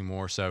push ups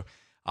anymore, so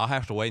I'll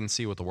have to wait and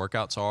see what the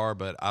workouts are.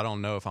 But I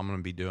don't know if I'm going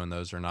to be doing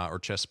those or not, or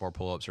chest bar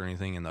pull ups or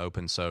anything in the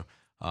Open. So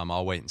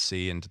I'll wait and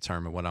see and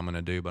determine what I'm going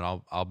to do.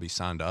 But I'll be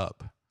signed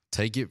up.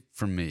 take it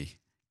from me.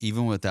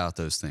 Even without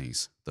those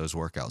things, those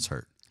workouts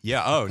hurt.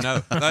 Yeah. Oh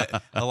no.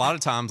 A lot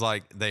of times,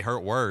 like they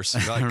hurt worse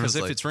because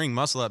if like- it's ring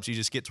muscle ups, you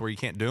just get to where you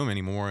can't do them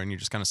anymore, and you're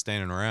just kind of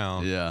standing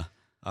around. Yeah.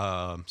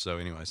 So,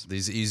 anyways,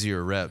 These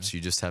easier reps,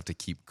 you just have to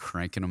keep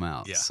cranking them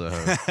out. Yeah. So,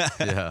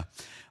 yeah.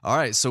 All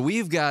right. So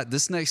we've got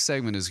this next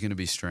segment is going to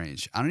be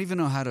strange. I don't even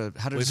know how to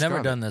We've describe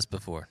never it. done this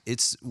before.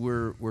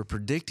 We're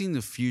predicting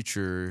the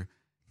future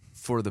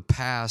for the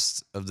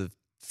past of the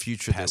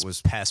future that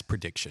was. past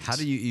predictions. How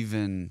do you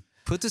even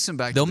put this in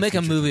back? They'll to the make a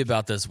future? movie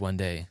about this one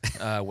day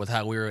with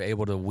how we were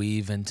able to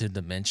weave into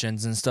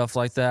dimensions and stuff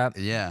like that.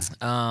 Yeah.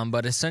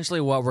 But essentially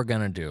what we're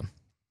going to do,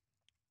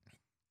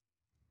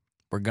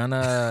 we're going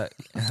to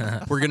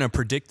We're gonna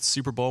predict the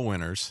Super Bowl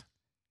winners.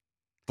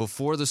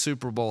 Before the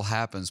Super Bowl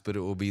happens, but it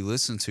will be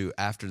listened to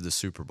after the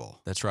Super Bowl.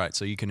 That's right.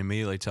 So you can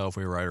immediately tell if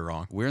we were right or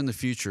wrong. We're in the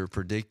future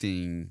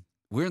predicting.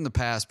 We're in the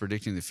past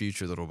predicting the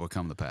future that will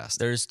become the past.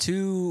 There's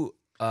two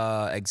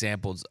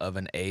examples of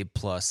an A+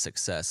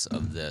 success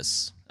of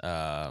this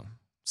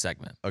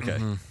segment. Okay.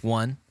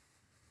 One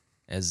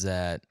is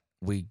that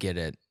we get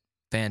it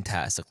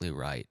fantastically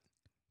right,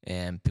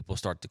 and people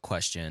start to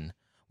question.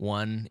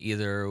 One,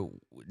 either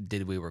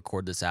did we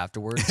record this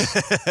afterwards,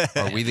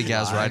 Are we the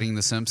guys writing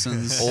The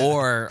Simpsons?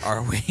 or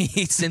are we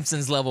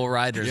Simpsons level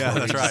writers? Yeah,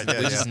 where that's we right. Just,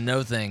 Yeah, we just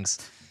know things.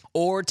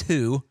 Or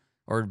two,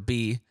 or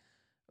B,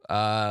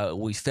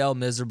 we fail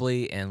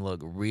miserably and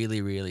look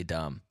really, really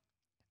dumb.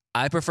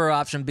 I prefer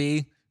option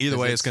B. Either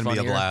 'cause way, it's going to be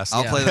a funnier. blast.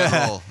 I'll Yeah. play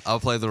that role. I'll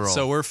play the role.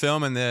 So we're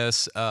filming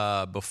this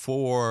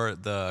before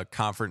the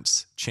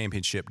conference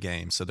championship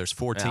game. So there's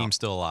 4 Yeah. teams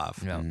still alive.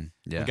 Yeah.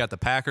 yeah. We got the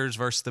Packers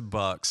versus the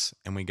Bucks,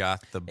 and we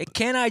got the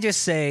Can I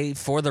just say,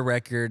 for the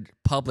record,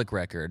 public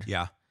record,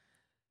 yeah.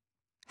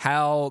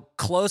 how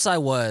close I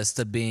was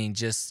to being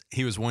just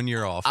He was 1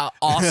 year off.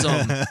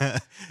 awesome,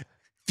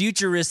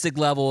 futuristic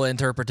level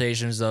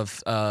interpretations of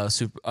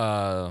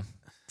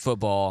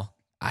football.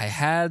 I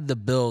had the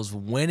Bills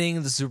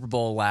winning the Super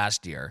Bowl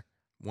last year.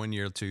 1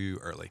 year too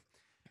early.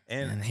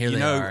 And here you they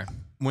know, are.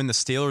 when the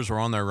Steelers were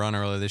on their run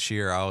earlier this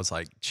year, I was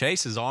like,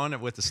 Chase is on it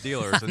with the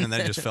Steelers, and then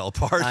they just fell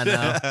apart. I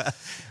know.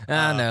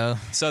 I know.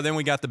 So then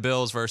we got the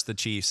Bills versus the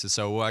Chiefs.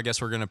 So I guess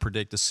we're going to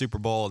predict the Super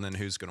Bowl and then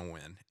who's going to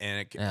win.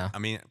 And Yeah. I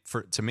mean,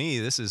 to me,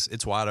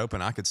 it's wide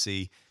open. I could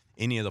see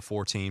any of the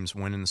 4 teams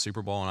winning the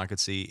Super Bowl, and I could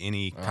see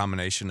any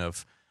combination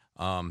of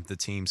the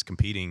teams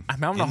competing. I'm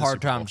having in a the hard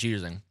Super Bowl. time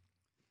choosing.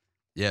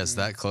 Yeah, it's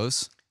that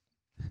close.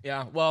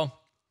 Yeah. Well,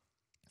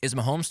 is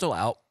Mahomes still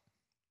out?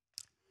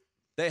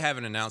 They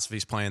haven't announced if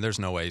he's playing. There's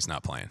no way he's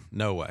not playing.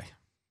 No way.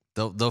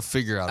 They'll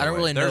figure out. I don't a way.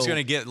 really know. There's going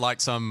to get like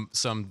some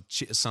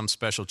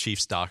special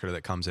Chiefs doctor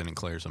that comes in and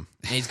clears him.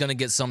 He's going to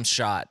get some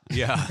shot,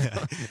 Yeah.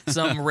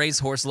 some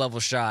racehorse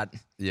level shot.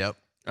 Yep.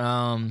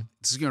 Um,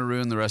 This is going to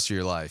ruin the rest of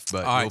your life.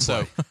 But All you'll right.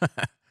 So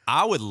play.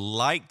 I would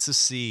like to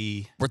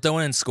see. we're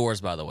throwing in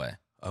scores, by the way.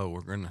 Oh,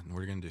 we're gonna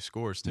do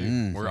scores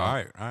too. We're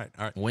all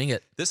right. Wing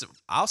it.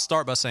 I'll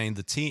start by saying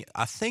the team.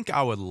 I think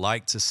I would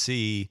like to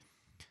see.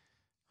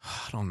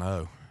 I don't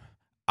know.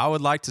 I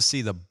would like to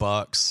see the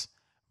Bucks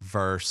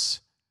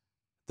versus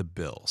the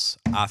Bills.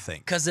 I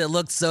think. Because it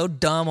looked so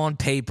dumb on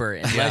paper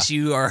unless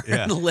you are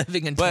Yeah.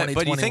 living in 2021.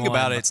 But you think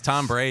about it, it's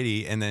Tom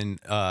Brady and then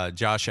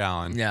Josh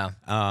Allen. Yeah.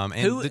 And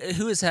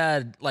Who has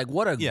had, like,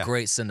 what a Yeah.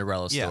 great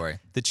Cinderella story.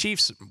 The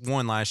Chiefs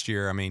won last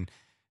year. I mean,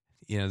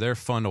 they're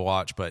fun to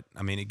watch, but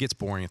I mean, it gets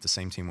boring if the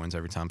same team wins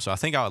every time. So I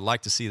think I would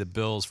like to see the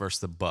Bills versus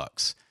the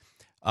Bucks.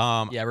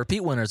 Yeah, repeat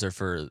winners are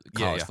for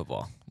college yeah.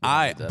 football.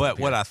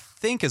 What I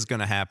think is going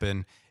to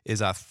happen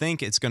is I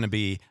think it's going to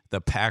be the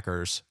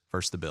Packers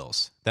versus the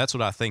Bills. That's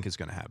what I think is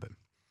going to happen.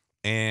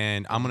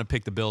 And I'm going to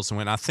pick the Bills to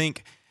win. I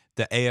think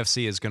the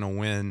AFC is going to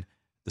win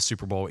the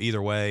Super Bowl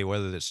either way,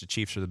 whether it's the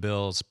Chiefs or the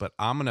Bills. But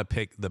I'm going to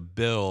pick the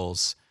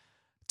Bills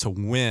to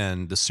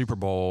win the Super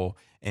Bowl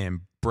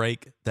and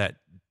break that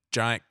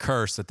giant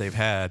curse that they've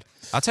had.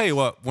 I'll tell you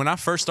what, when I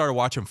first started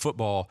watching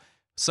football,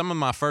 some of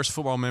my first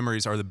football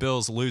memories are the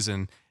Bills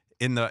losing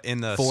in the 4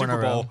 in a Super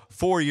Bowl row.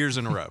 4 years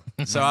in a row.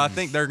 So I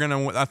think they're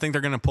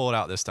gonna pull it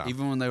out this time.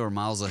 Even when they were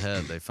miles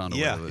ahead, they found a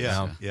way to lose.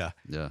 yeah.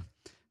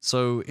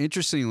 So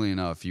interestingly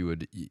enough, you're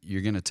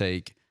going to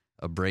take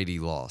a Brady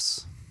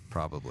loss,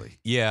 probably.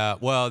 Yeah,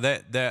 well,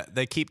 that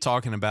they keep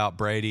talking about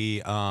Brady.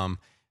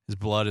 His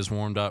blood is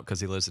warmed up because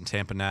he lives in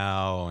Tampa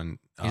now, and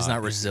He's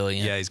not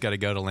resilient. Yeah, he's got to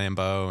go to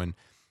Lambeau, and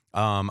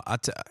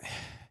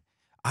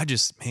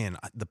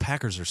the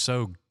Packers are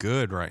so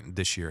good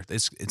this year.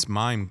 It's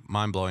mind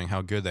blowing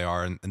how good they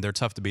are, and they're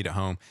tough to beat at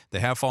home. They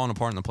have fallen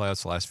apart in the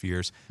playoffs the last few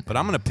years, but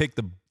I'm gonna pick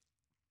the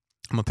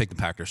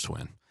Packers to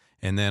win,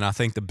 and then I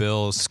think the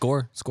Bills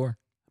Score.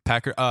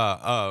 Could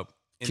Could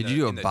you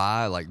do a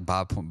bye,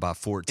 by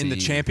 14? in the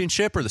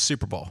championship or the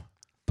Super Bowl?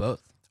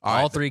 Both. All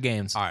All right. 3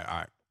 games. All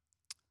right.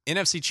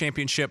 NFC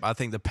Championship, I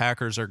think the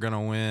Packers are going to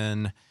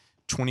win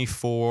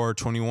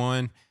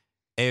 24-21.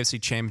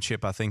 AFC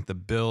Championship, I think the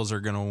Bills are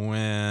going to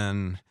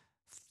win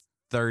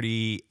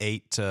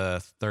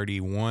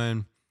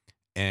 38-31.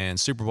 And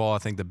Super Bowl, I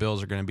think the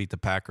Bills are going to beat the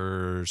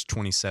Packers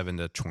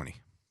 27-20.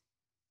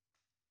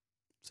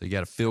 So you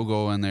got a field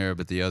goal in there,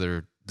 but the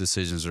other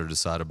decisions are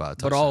decided by a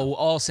touchdown. But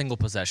all single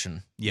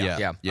possession. Yeah.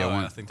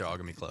 I think they're all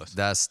going to be close.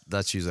 That's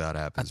usually how it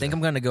I happens. think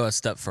I'm going to go a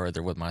step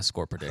further with my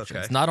score predictions.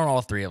 Okay. Not on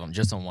all three of them,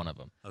 just on one of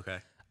them. Okay.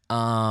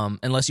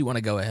 Unless you want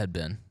to go ahead,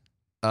 Ben.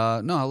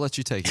 No, I'll let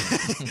you take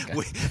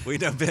it. We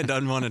know Ben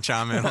doesn't want to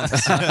chime in on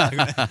this.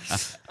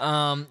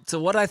 So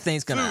what I think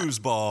is going to...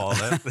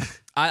 Foosball.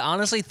 I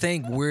honestly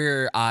think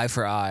we're eye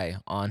for eye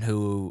on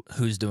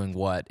who's doing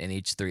what in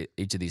each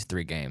of these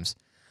three games.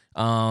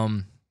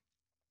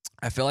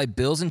 I feel like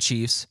Bills and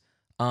Chiefs.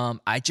 I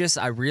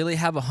really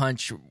have a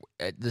hunch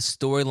the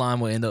storyline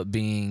will end up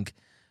being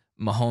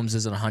Mahomes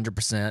isn't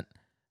 100%.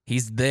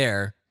 He's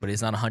there, but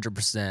he's not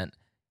 100%.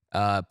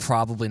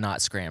 Probably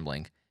not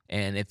scrambling.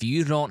 And if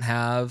you don't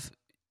have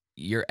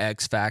your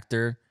X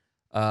factor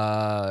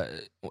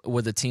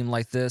with a team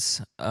like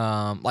this,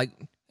 like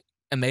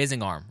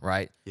amazing arm,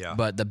 right? Yeah.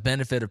 But the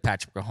benefit of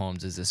Patrick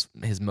Mahomes is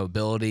his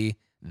mobility,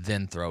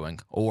 then throwing,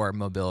 or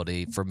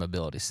mobility for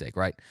mobility's sake,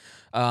 right?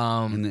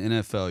 In the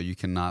NFL, you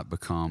cannot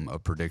become a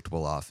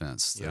predictable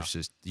offense. Yeah. There's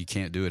just you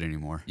can't do it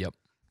anymore. Yep.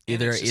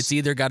 And It's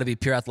either got to be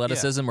pure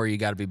athleticism or you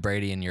got to be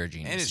Brady and you're a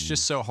genius. And it's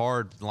just so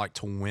hard, like,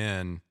 to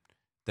win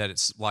that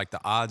it's like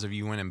the odds of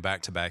you winning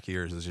back-to-back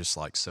years is just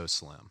like so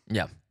slim.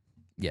 Yeah.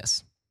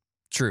 Yes.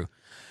 True.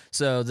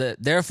 So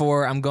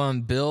therefore, I'm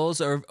going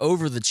Bills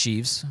over the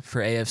Chiefs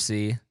for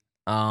AFC.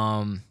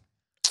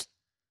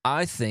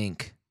 I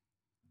think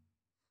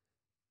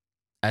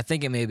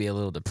it may be a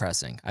little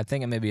depressing. I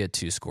think it may be a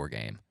 2-score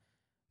game.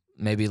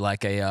 Maybe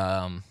like a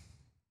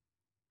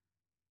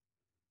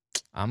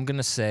I'm going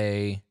to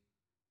say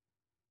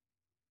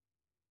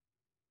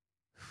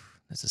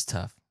this is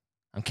tough.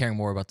 I'm caring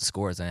more about the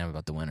scores than I am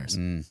about the winners.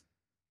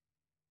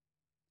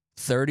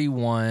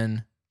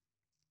 31-21.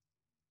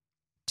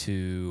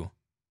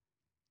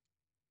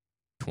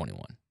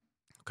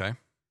 Okay.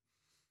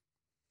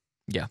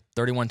 Yeah,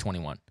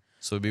 31-21.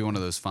 So it'd be one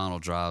of those final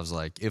drives.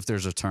 Like if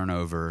there's a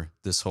turnover,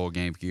 this whole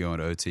game could go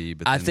into OT.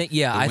 But I then think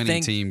the I winning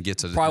think team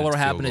gets a probably what'll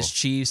field happen goal. is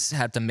Chiefs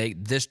have to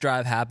make this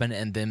drive happen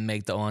and then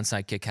make the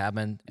onside kick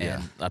happen,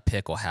 and a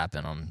pick will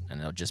happen and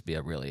it'll just be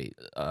a really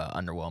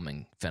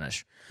underwhelming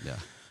finish. Yeah.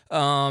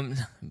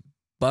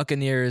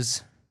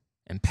 Buccaneers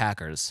and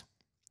Packers.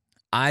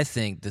 I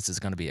think this is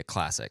going to be a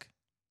classic.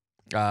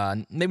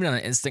 Maybe not an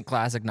instant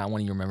classic, not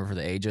one you remember for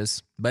the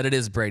ages, but it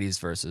is Brady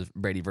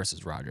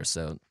versus Rodgers.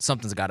 So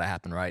something's got to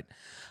happen, right?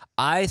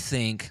 I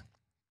think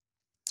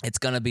it's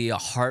going to be a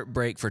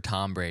heartbreak for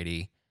Tom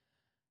Brady,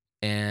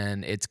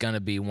 and it's going to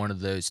be one of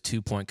those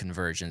 2-point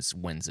conversions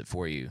wins it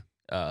for you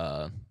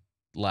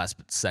last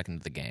second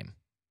of the game.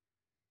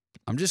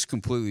 I'm just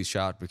completely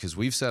shocked because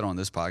we've said on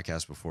this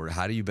podcast before,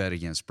 how do you bet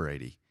against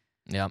Brady?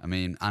 Yeah. I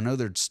mean, I know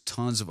there's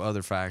tons of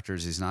other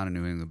factors. He's not in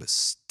New England, but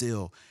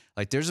still,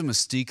 like there's a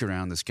mystique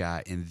around this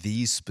guy in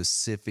these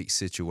specific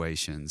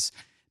situations.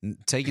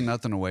 Taking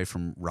nothing away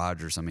from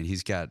Rodgers, I mean,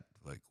 he's got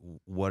like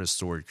what a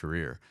storied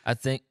career. I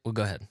think – well,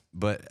 go ahead.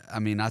 But, I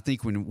mean, I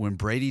think when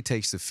Brady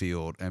takes the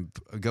field, and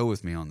go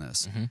with me on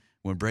this,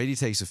 when Brady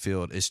takes the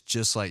field, it's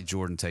just like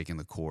Jordan taking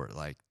the court.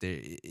 Like,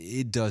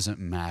 it doesn't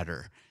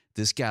matter.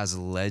 This guy's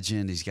a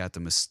legend. He's got the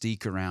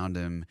mystique around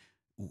him.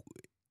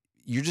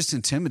 You're just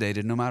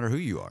intimidated no matter who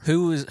you are.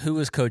 Who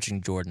is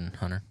coaching Jordan,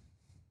 Hunter?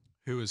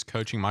 Who is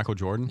coaching Michael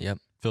Jordan? Yep.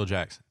 Phil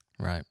Jackson.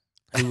 Right.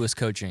 Who was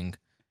coaching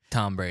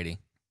Tom Brady?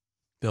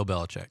 Bill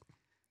Belichick.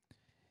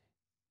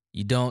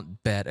 You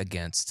don't bet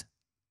against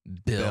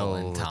Bill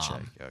and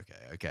Tom.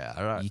 Okay.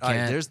 All right. You All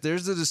right. can't-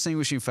 There's the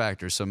distinguishing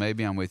factor, so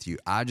maybe I'm with you.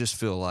 I just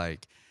feel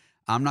like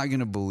I'm not going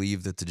to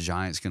believe that the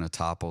Giant's going to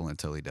topple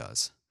until he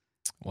does.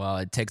 Well,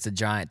 it takes a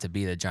giant to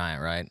beat a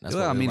giant, right? That's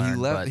Well, what I we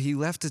mean, learned, he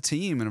left the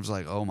team, and it was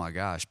like, oh my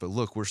gosh. But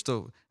look, we're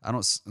still.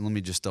 Let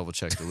me just double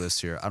check the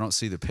list here. I don't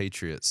see the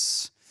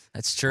Patriots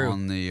That's true.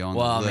 on the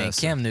well, I mean,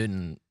 list. Cam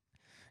Newton.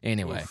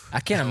 Anyway, Oof. I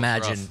can't That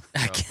was imagine.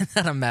 rough. I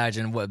cannot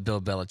imagine what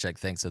Bill Belichick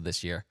thinks of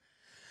this year.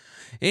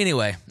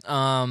 Anyway,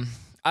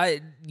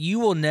 you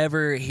will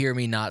never hear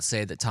me not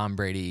say that Tom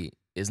Brady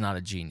is not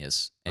a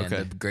genius and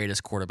Okay. the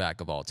greatest quarterback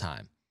of all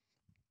time.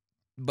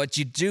 But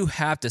you do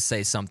have to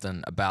say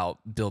something about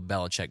Bill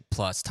Belichick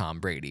plus Tom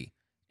Brady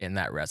in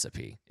that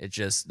recipe. It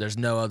just there's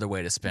no other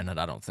way to spin it,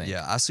 I don't think.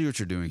 Yeah, I see what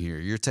you're doing here.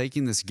 You're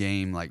taking this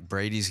game like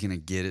Brady's going to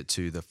get it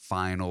to the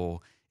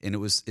final, and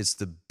it's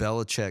the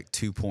Belichick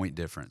 2-point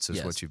difference is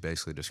Yes. what you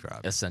basically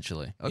described.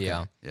 Essentially. Okay.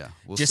 Yeah. Yeah.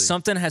 We'll Just see.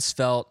 something has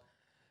felt.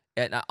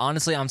 And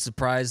honestly, I'm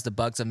surprised the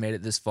Bucs have made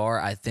it this far.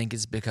 I think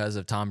it's because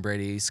of Tom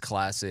Brady's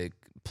classic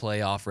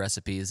playoff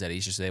recipes that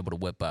he's just able to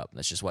whip up.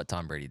 That's just what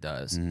Tom Brady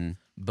does. Mm-hmm.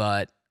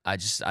 But I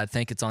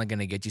think it's only going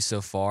to get you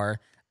so far.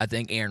 I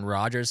think Aaron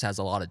Rodgers has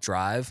a lot of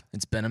drive.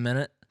 It's been a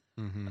minute.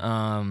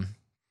 Mm-hmm.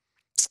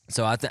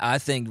 So I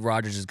think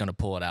Rodgers is going to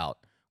pull it out,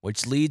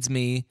 which leads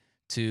me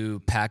to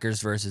Packers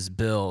versus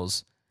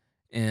Bills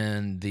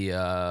in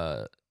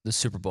the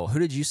Super Bowl. Who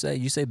did you say?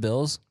 You say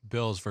Bills?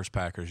 Bills versus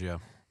Packers, yeah.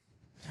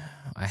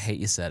 I hate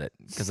you said it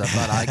because I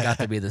thought I got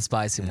to be the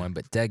spicy one,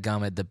 but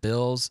dadgummit, the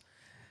Bills,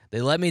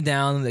 they let me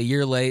down a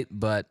year late,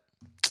 but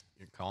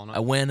You're calling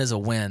a it? win is a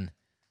win.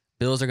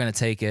 Bills are going to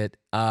take it.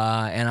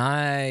 And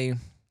I'm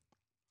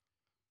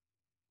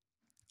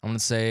going to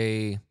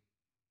say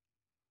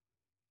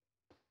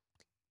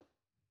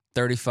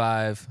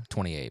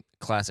 35-28.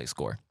 Classic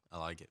score. I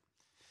like it.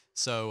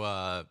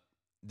 So,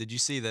 did you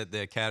see that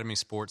the Academy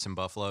Sports in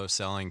Buffalo is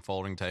selling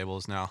folding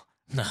tables now?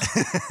 No.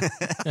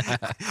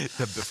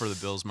 For the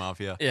Bills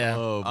Mafia. Yeah.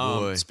 Oh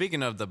boy.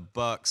 Speaking of the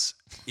Bucks,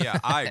 yeah,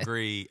 I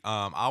agree.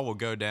 I will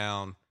go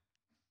down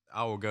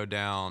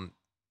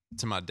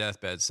to my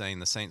deathbed saying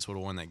the Saints would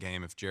have won that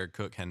game if Jared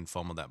Cook hadn't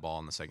fumbled that ball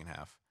in the second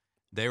half.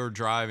 They were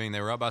driving.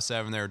 They were up by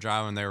 7. They were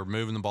driving. They were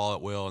moving the ball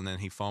at will, and then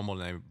he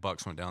fumbled, and the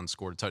Bucks went down and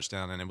scored a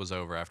touchdown, and it was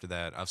over after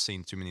that. I've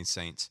seen too many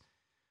Saints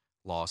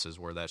losses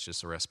where that's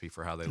just a recipe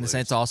for how they The lose.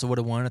 Saints also would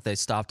have won if they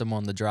stopped him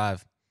on the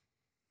drive.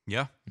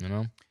 Yeah. You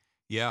know?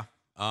 Yeah.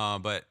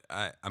 But,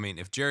 I mean,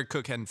 if Jared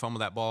Cook hadn't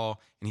fumbled that ball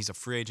and he's a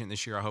free agent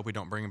this year, I hope we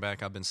don't bring him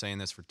back. I've been saying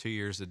this for 2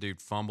 years. The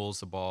dude fumbles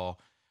the ball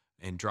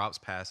and drops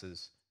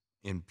passes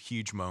in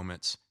huge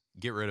moments.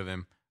 Get rid of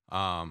him.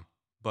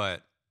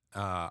 But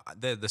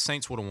the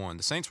Saints would have won.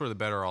 The Saints were the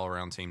better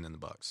all-around team than the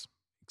Bucks,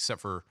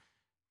 except for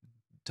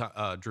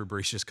Drew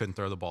Brees just couldn't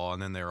throw the ball,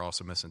 and then they were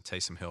also missing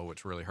Taysom Hill,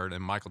 which really hurt.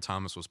 And Michael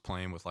Thomas was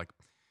playing with, like,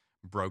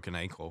 broken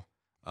ankle.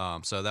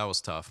 So that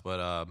was tough.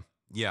 But,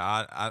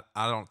 yeah,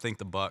 I don't think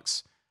the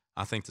Bucks –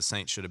 I think the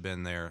Saints should have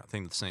been there. I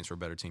think the Saints were a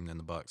better team than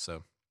the Bucks.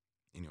 So,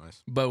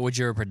 anyways. But would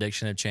your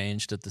prediction have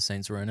changed if the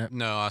Saints were in it?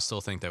 No, I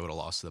still think they would have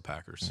lost to the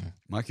Packers. Mm-hmm.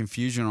 My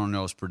confusion on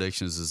those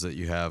predictions is that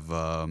you have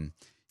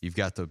you've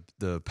got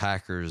the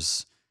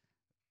Packers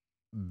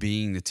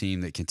being the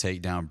team that can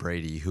take down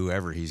Brady,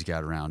 whoever he's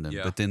got around him,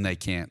 Yeah. but then they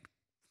can't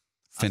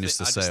finish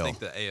the I sale. just think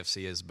the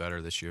AFC is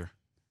better this year.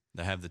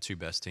 They have the two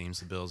best teams,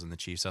 the Bills and the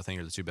Chiefs. I think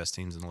are the two best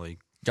teams in the league.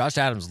 Josh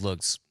Adams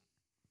looks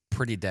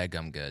pretty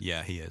dadgum good.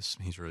 Yeah, he is.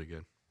 He's really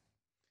good.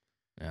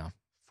 Yeah.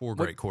 4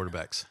 great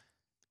quarterbacks.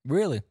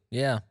 Really?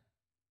 Yeah.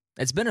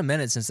 It's been a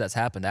minute since that's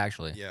happened,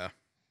 actually. Yeah.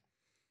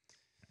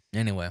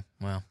 Anyway,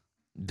 well,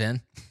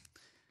 Ben?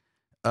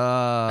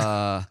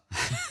 Uh,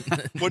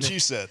 What you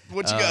said?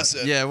 What you guys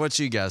said? Yeah, what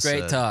you guys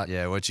Great said. talk.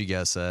 Yeah, what you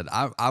guys said.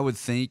 I would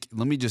think,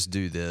 let me just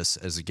do this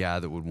as a guy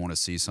that would want to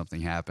see something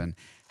happen,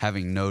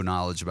 having no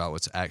knowledge about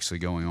what's actually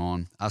going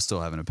on. I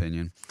still have an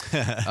opinion.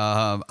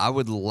 I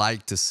would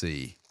like to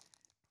see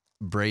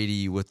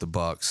Brady with the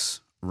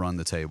Bucks run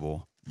the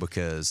table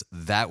because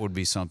that would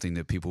be something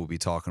that people would be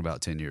talking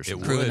about 10 years from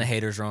now. Proving would. the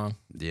haters wrong.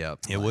 Yep.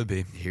 It would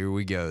be. Here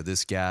we go.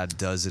 This guy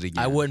does it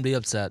again. I wouldn't be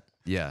upset.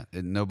 Yeah,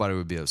 nobody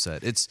would be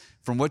upset. It's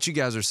from what you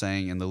guys are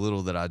saying and the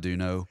little that I do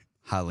know,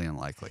 highly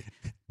unlikely.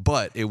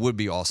 But it would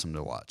be awesome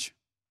to watch.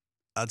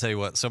 I'll tell you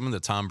what, some of the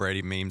Tom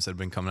Brady memes that have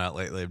been coming out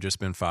lately have just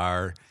been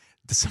fire.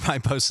 Somebody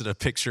posted a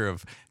picture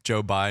of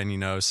Joe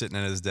Biden, sitting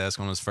at his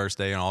desk on his first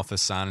day in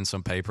office signing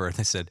some paper, and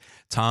they said,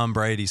 Tom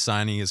Brady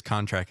signing his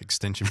contract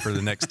extension for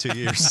the next 2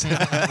 years.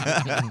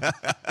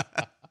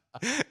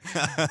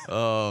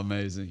 Oh,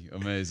 amazing.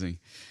 Amazing.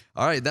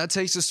 All right, that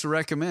takes us to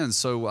recommend.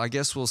 So I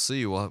guess we'll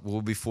see.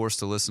 We'll be forced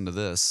to listen to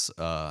this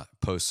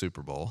post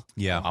Super Bowl.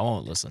 Yeah. I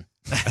won't listen.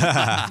 So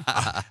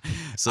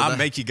I'll that-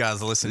 make you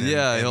guys listen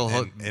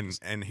Yeah,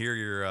 and hear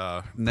your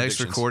next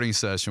predictions. recording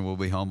session, we'll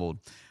be humbled.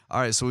 All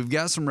right, so we've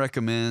got some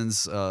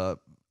recommends. Our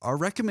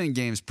recommend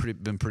game's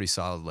been pretty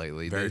solid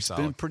lately. Very It's been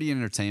solid. pretty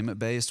entertainment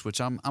based, which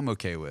I'm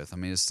okay with. I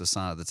mean, it's the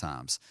sign of the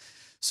times.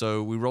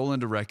 So we roll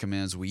into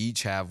recommends. We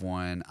each have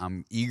one.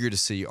 I'm eager to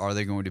see, are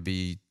they going to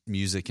be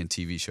music and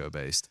TV show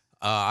based?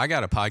 I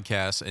got a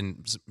podcast,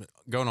 and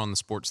going on the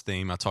sports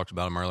theme, I talked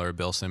about him earlier,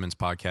 Bill Simmons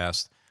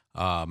podcast.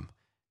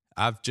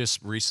 I've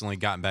just recently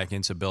gotten back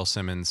into Bill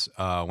Simmons.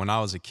 When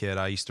I was a kid,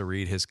 I used to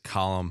read his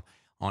column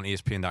on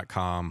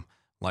ESPN.com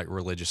like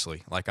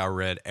religiously. Like I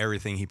read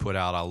everything he put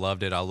out. I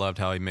loved it. I loved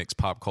how he mixed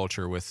pop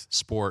culture with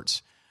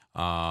sports.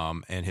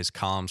 And his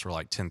columns were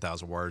like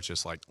 10,000 words,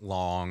 just like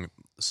long,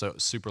 so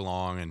super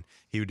long. And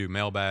he would do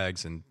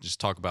mailbags and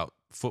just talk about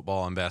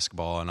football and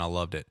basketball. And I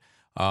loved it.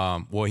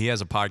 Well, he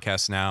has a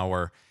podcast now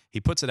where he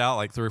puts it out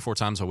like 3 or 4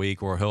 times a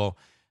week, where he'll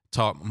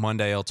talk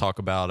Monday. He'll talk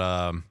about,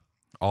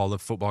 all the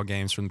football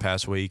games from the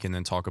past week, and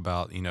then talk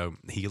about,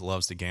 he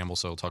loves to gamble.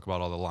 So he'll talk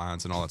about all the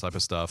lines and all that type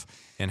of stuff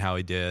and how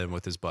he did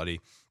with his buddy.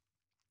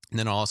 And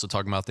then I'll also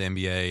talk about the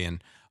NBA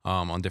and,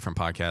 on different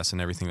podcasts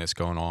and everything that's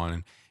going on.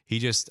 And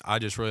I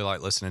just really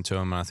like listening to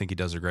him, and I think he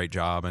does a great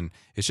job. And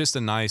it's just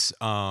a nice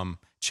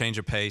change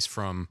of pace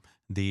from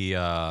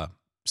the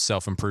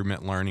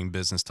self-improvement, learning,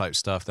 business type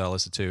stuff that I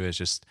listen to.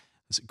 It's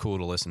cool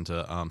to listen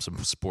to some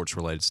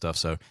sports-related stuff.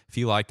 So if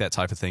you like that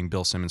type of thing,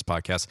 Bill Simmons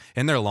podcast,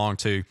 and they're long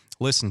too,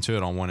 listen to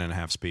it on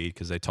 1.5 speed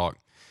because they talk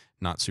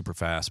not super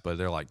fast, but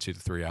they're like 2 to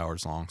 3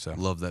 hours long. So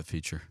Love that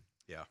feature.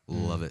 yeah.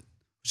 Love it.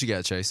 What you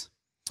got, Chase?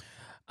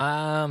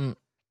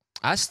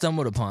 I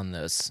stumbled upon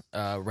this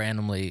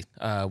randomly.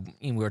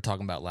 We were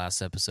talking about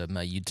last episode,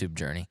 my YouTube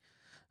journey.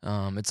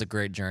 It's a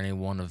great journey,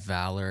 one of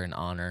valor and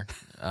honor.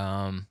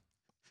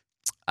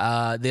 The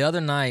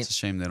other night, It's a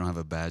shame they don't have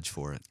a badge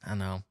for it. I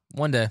know,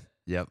 one day,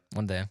 Yep.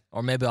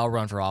 or maybe I'll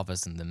run for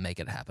office and then make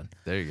it happen.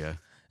 There you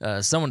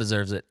go. Someone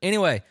deserves it.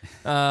 Anyway,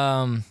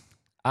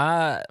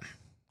 I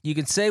you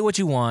can say what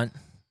you want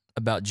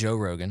about Joe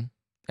Rogan,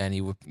 and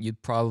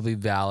you'd probably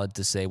valid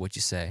to say what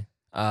you say.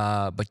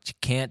 But you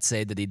can't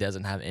say that he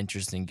doesn't have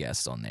interesting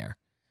guests on there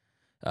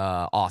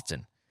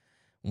often.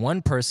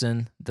 One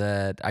person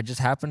that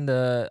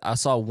I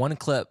saw one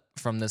clip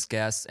from this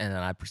guest, and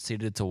then I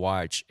proceeded to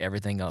watch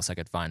everything else I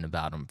could find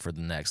about him for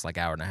the next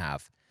hour and a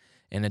half.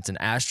 And it's an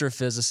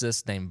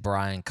astrophysicist named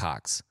Brian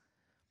Cox.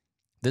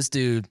 This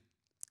dude,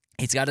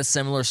 he's got a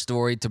similar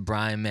story to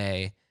Brian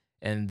May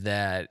in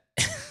that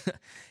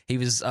he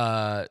was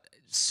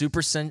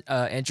super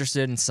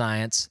interested in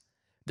science,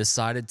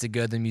 decided to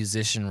go the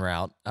musician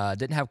route.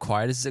 Didn't have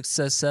quite as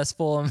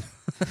successful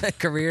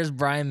career as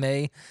Brian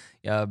May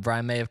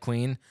of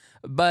Queen.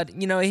 But,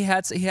 he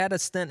had a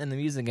stint in the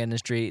music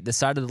industry,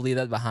 decided to leave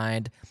that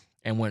behind,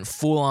 and went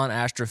full-on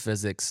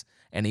astrophysics,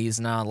 and he's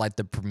now like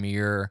the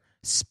premier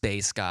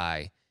space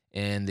guy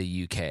in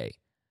the UK.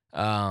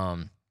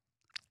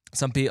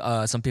 Some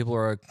people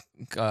are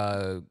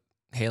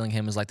hailing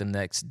him as like the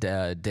next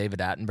David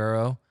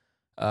Attenborough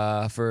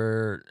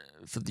for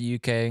the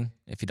UK.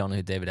 If you don't know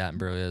who David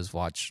Attenborough is,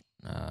 watch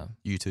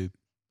YouTube.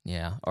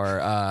 Yeah,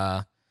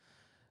 or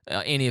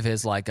any of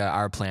his like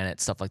Our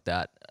Planet, stuff like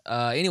that.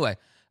 Anyway,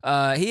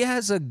 he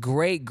has a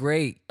great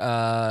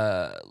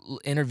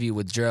interview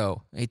with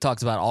Joe. He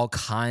talks about all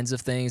kinds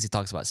of things. He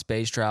talks about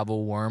space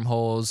travel,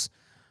 wormholes.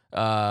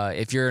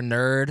 If you're a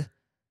nerd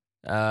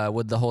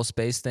with the whole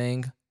space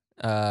thing,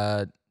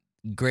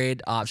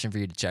 great option for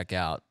you to check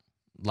out.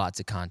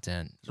 Lots of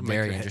content.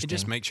 Very interesting. It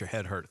just makes your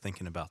head hurt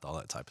thinking about all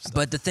that type of stuff.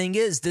 But the thing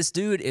is, this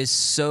dude is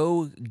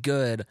so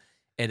good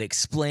at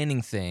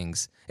explaining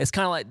things. It's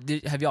kind of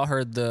like, have y'all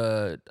heard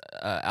the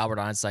Albert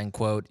Einstein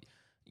quote,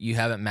 "You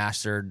haven't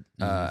mastered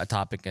a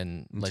topic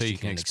unless you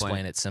can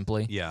explain it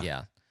simply"?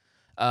 Yeah.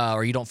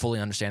 Or you don't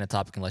fully understand a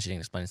topic unless you can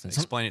explain it simply.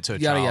 Explain it to a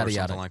child or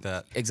something like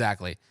that.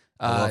 Exactly.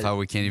 I love how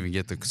we can't even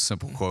get the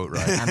simple quote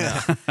right. I know.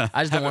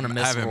 I just don't want to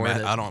miss it.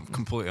 I don't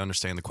completely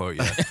understand the quote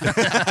yet.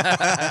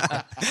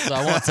 So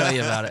I won't tell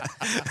you about it.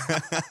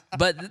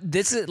 But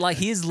this is like,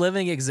 he's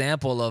living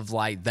example of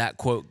like that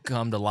quote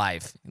come to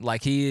life.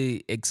 Like,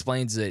 he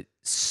explains it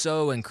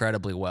so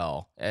incredibly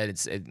well. And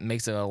it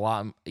makes it a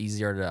lot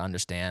easier to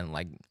understand.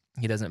 Like,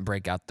 he doesn't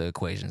break out the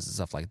equations and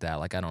stuff like that.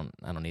 Like, I don't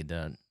need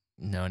to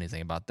know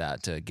anything about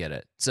that to get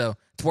it. So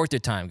it's worth your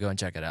time. Go and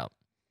check it out.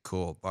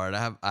 Cool. All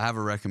right, I have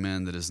a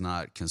recommend that is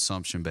not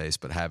consumption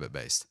based but habit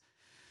based.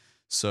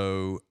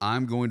 So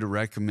I'm going to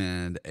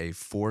recommend a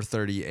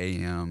 4:30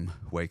 a.m.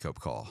 wake up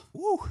call.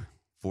 Woo,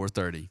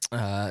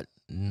 4:30.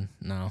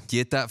 No.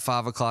 Get that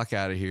 5 o'clock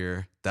out of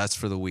here. That's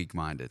for the weak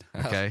minded.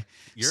 Okay.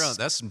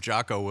 That's some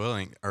Jocko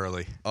Willing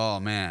early.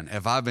 Oh man,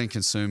 if I've been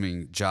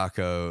consuming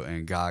Jocko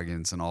and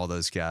Goggins and all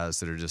those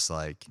guys that are just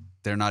like,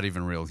 they're not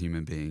even real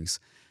human beings.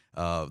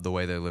 The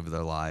way they live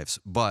their lives.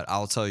 But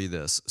I'll tell you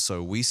this.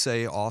 So we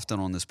say often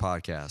on this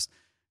podcast,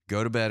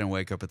 go to bed and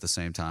wake up at the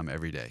same time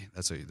every day.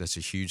 That's a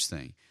huge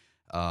thing.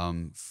 I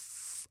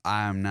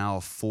am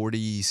now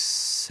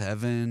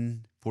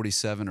 47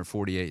 or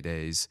 48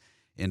 days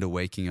into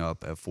waking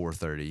up at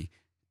 4:30.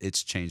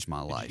 It's changed my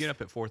life. Did you get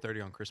up at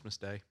 4:30 on Christmas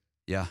Day?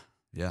 Yeah.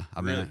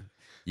 I mean, Really?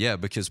 yeah,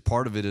 because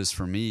part of it is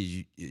for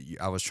me,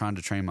 I was trying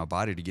to train my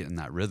body to get in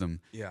that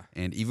rhythm. Yeah.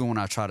 And even when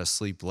I try to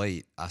sleep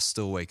late, I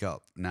still wake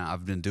up. Now,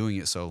 I've been doing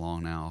it so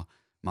long now,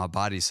 my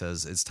body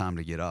says it's time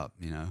to get up,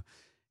 And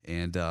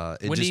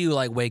when do you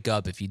like wake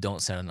up if you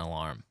don't set an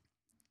alarm?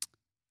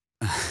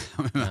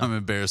 I'm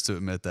embarrassed to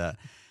admit that.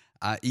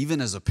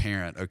 Even as a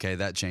parent, okay,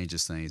 that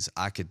changes things.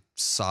 I could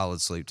solid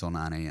sleep till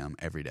 9 a.m.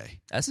 every day.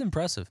 That's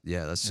impressive.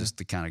 Yeah, that's just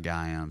the kind of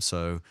guy I am.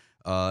 So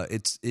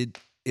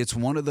it's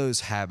one of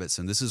those habits,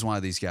 and this is why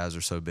these guys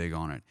are so big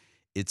on it.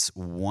 It's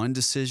one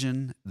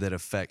decision that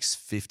affects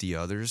 50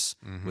 others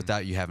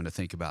without you having to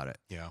think about it.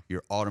 Yeah.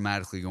 You're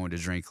automatically going to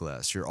drink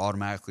less. You're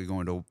automatically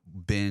going to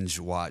binge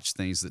watch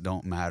things that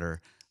don't matter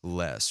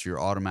less.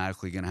 You're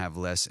automatically going to have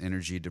less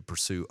energy to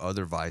pursue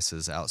other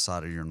vices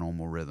outside of your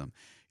normal rhythm.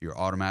 You're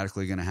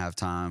automatically going to have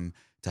time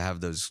to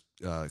have those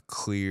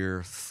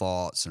clear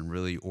thoughts and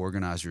really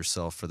organize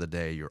yourself for the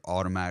day. You're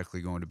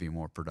automatically going to be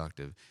more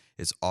productive.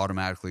 It's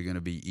automatically going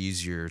to be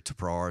easier to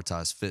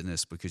prioritize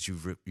fitness because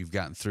you've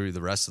gotten through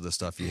the rest of the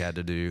stuff you had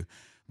to do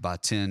by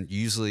 10.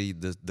 Usually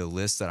the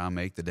list that I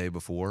make the day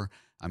before,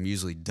 I'm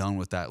usually done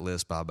with that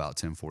list by about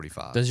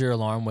 10:45. Does your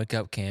alarm wake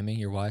up Cammie,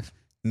 your wife?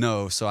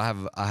 No, so I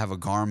have a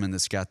Garmin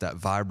that's got that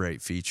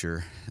vibrate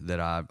feature that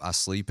I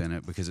sleep in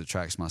it because it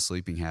tracks my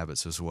sleeping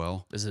habits as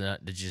well. Is it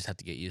not, did you just have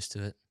to get used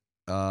to it?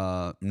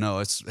 No,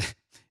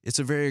 it's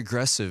a very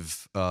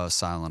aggressive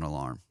silent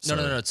alarm. So,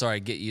 No. Sorry,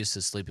 get used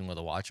to sleeping with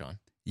a watch on.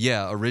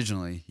 Yeah,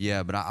 originally,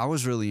 yeah, but I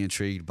was really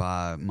intrigued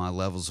by my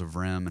levels of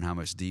REM and how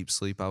much deep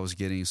sleep I was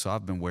getting. So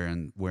I've been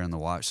wearing the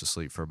watch to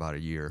sleep for about a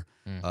year.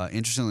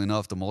 Interestingly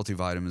enough, the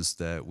multivitamins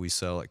that we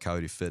sell at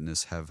Coyote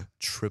Fitness have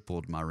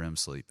tripled my REM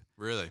sleep.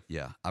 Really?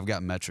 Yeah, I've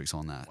got metrics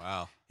on that.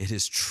 Wow. It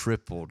has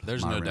tripled.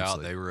 There's my no REM doubt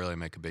sleep. they really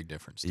make a big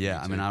difference.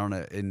 Yeah, I mean, I don't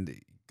know.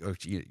 And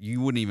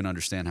you wouldn't even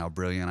understand how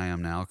brilliant I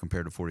am now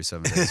compared to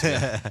 47 days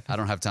ago. I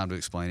don't have time to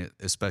explain it,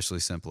 especially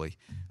simply.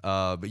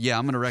 But yeah,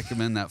 I'm going to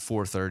recommend that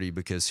 4:30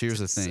 because here's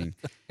the thing.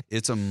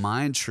 It's a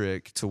mind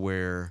trick to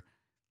where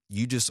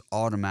you just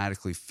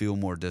automatically feel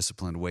more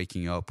disciplined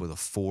waking up with a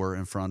 4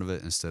 in front of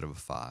it instead of a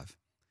 5.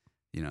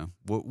 You know,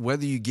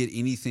 whether you get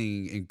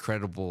anything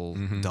incredible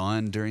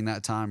done during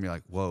that time, you're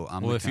like, whoa,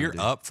 well, if you're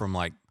up from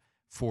like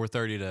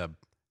 4:30 to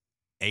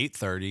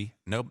 8:30,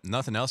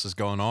 nothing else is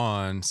going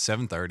on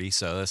 7:30,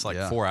 so that's like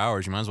 4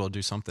 hours. You might as well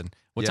do something.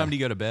 What time do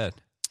you go to bed?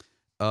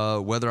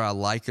 Whether I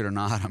like it or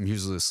not, I'm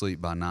usually asleep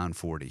by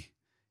 9:40.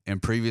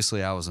 And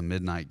previously, I was a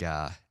midnight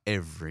guy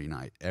every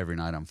night. Every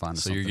night, I'm finding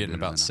something. So you're getting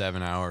about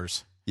 7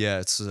 hours.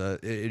 Yeah,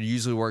 it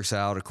usually works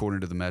out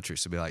according to the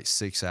metrics to be like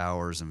 6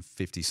 hours and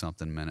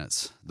 50-something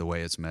minutes, the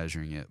way it's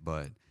measuring it.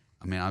 But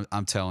I mean,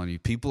 I'm telling you,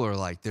 people are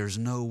like, "There's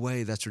no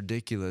way, that's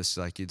ridiculous.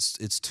 Like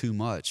it's too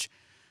much."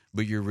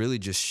 But you're really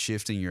just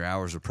shifting your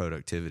hours of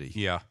productivity.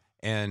 Yeah,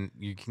 and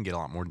you can get a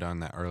lot more done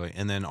that early.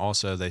 And then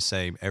also they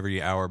say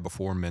every hour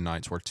before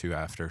midnight's worth 2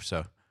 after.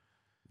 So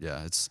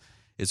yeah,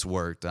 it's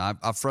worked.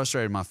 I've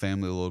frustrated my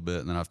family a little bit,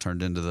 and then I've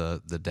turned into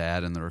the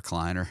dad in the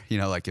recliner. You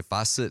know, like if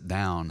I sit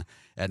down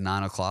at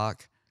 9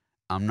 o'clock,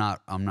 I'm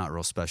not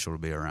real special to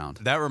be around.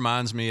 That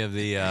reminds me of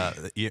the.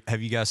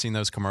 Have you guys seen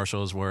those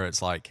commercials where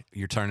it's like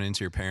you're turning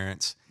into your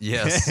parents?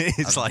 Yes,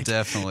 it's like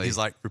definitely. He's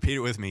like, repeat it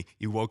with me.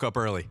 You woke up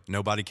early.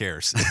 Nobody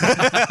cares.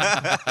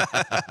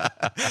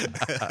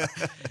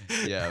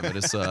 Yeah, but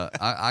it's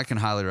I can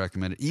highly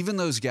recommend it. Even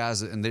those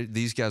guys, and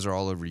these guys are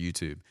all over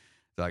YouTube.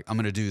 They're like, I'm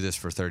going to do this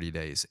for 30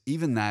 days.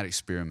 Even that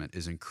experiment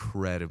is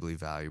incredibly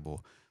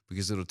valuable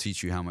because it'll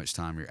teach you how much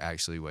time you're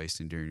actually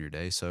wasting during your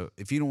day. So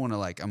if you don't want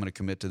to I'm going to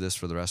commit to this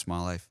for the rest of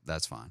my life,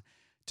 that's fine.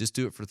 Just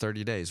do it for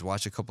 30 days.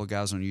 Watch a couple of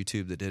guys on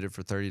YouTube that did it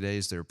for 30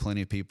 days. There are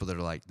plenty of people that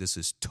are like, this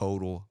is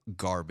total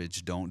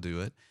garbage. Don't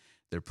do it.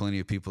 There are plenty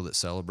of people that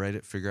celebrate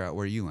it. Figure out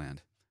where you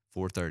land.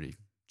 4:30.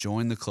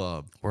 Join the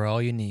club. We're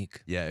all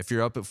unique. Yeah, if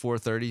you're up at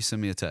 4:30,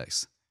 send me a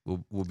text.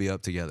 We'll be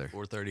up together.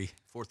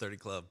 4:30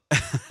 club.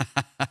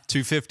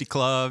 250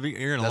 club.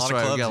 You're in a That's lot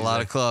right. of clubs. We got a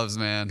lot of clubs,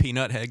 man.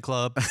 Peanut Head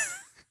Club.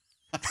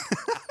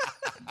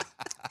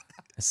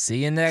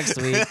 See you next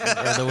week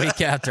or the week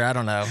after. I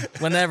don't know.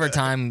 Whenever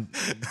time.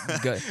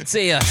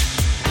 See ya.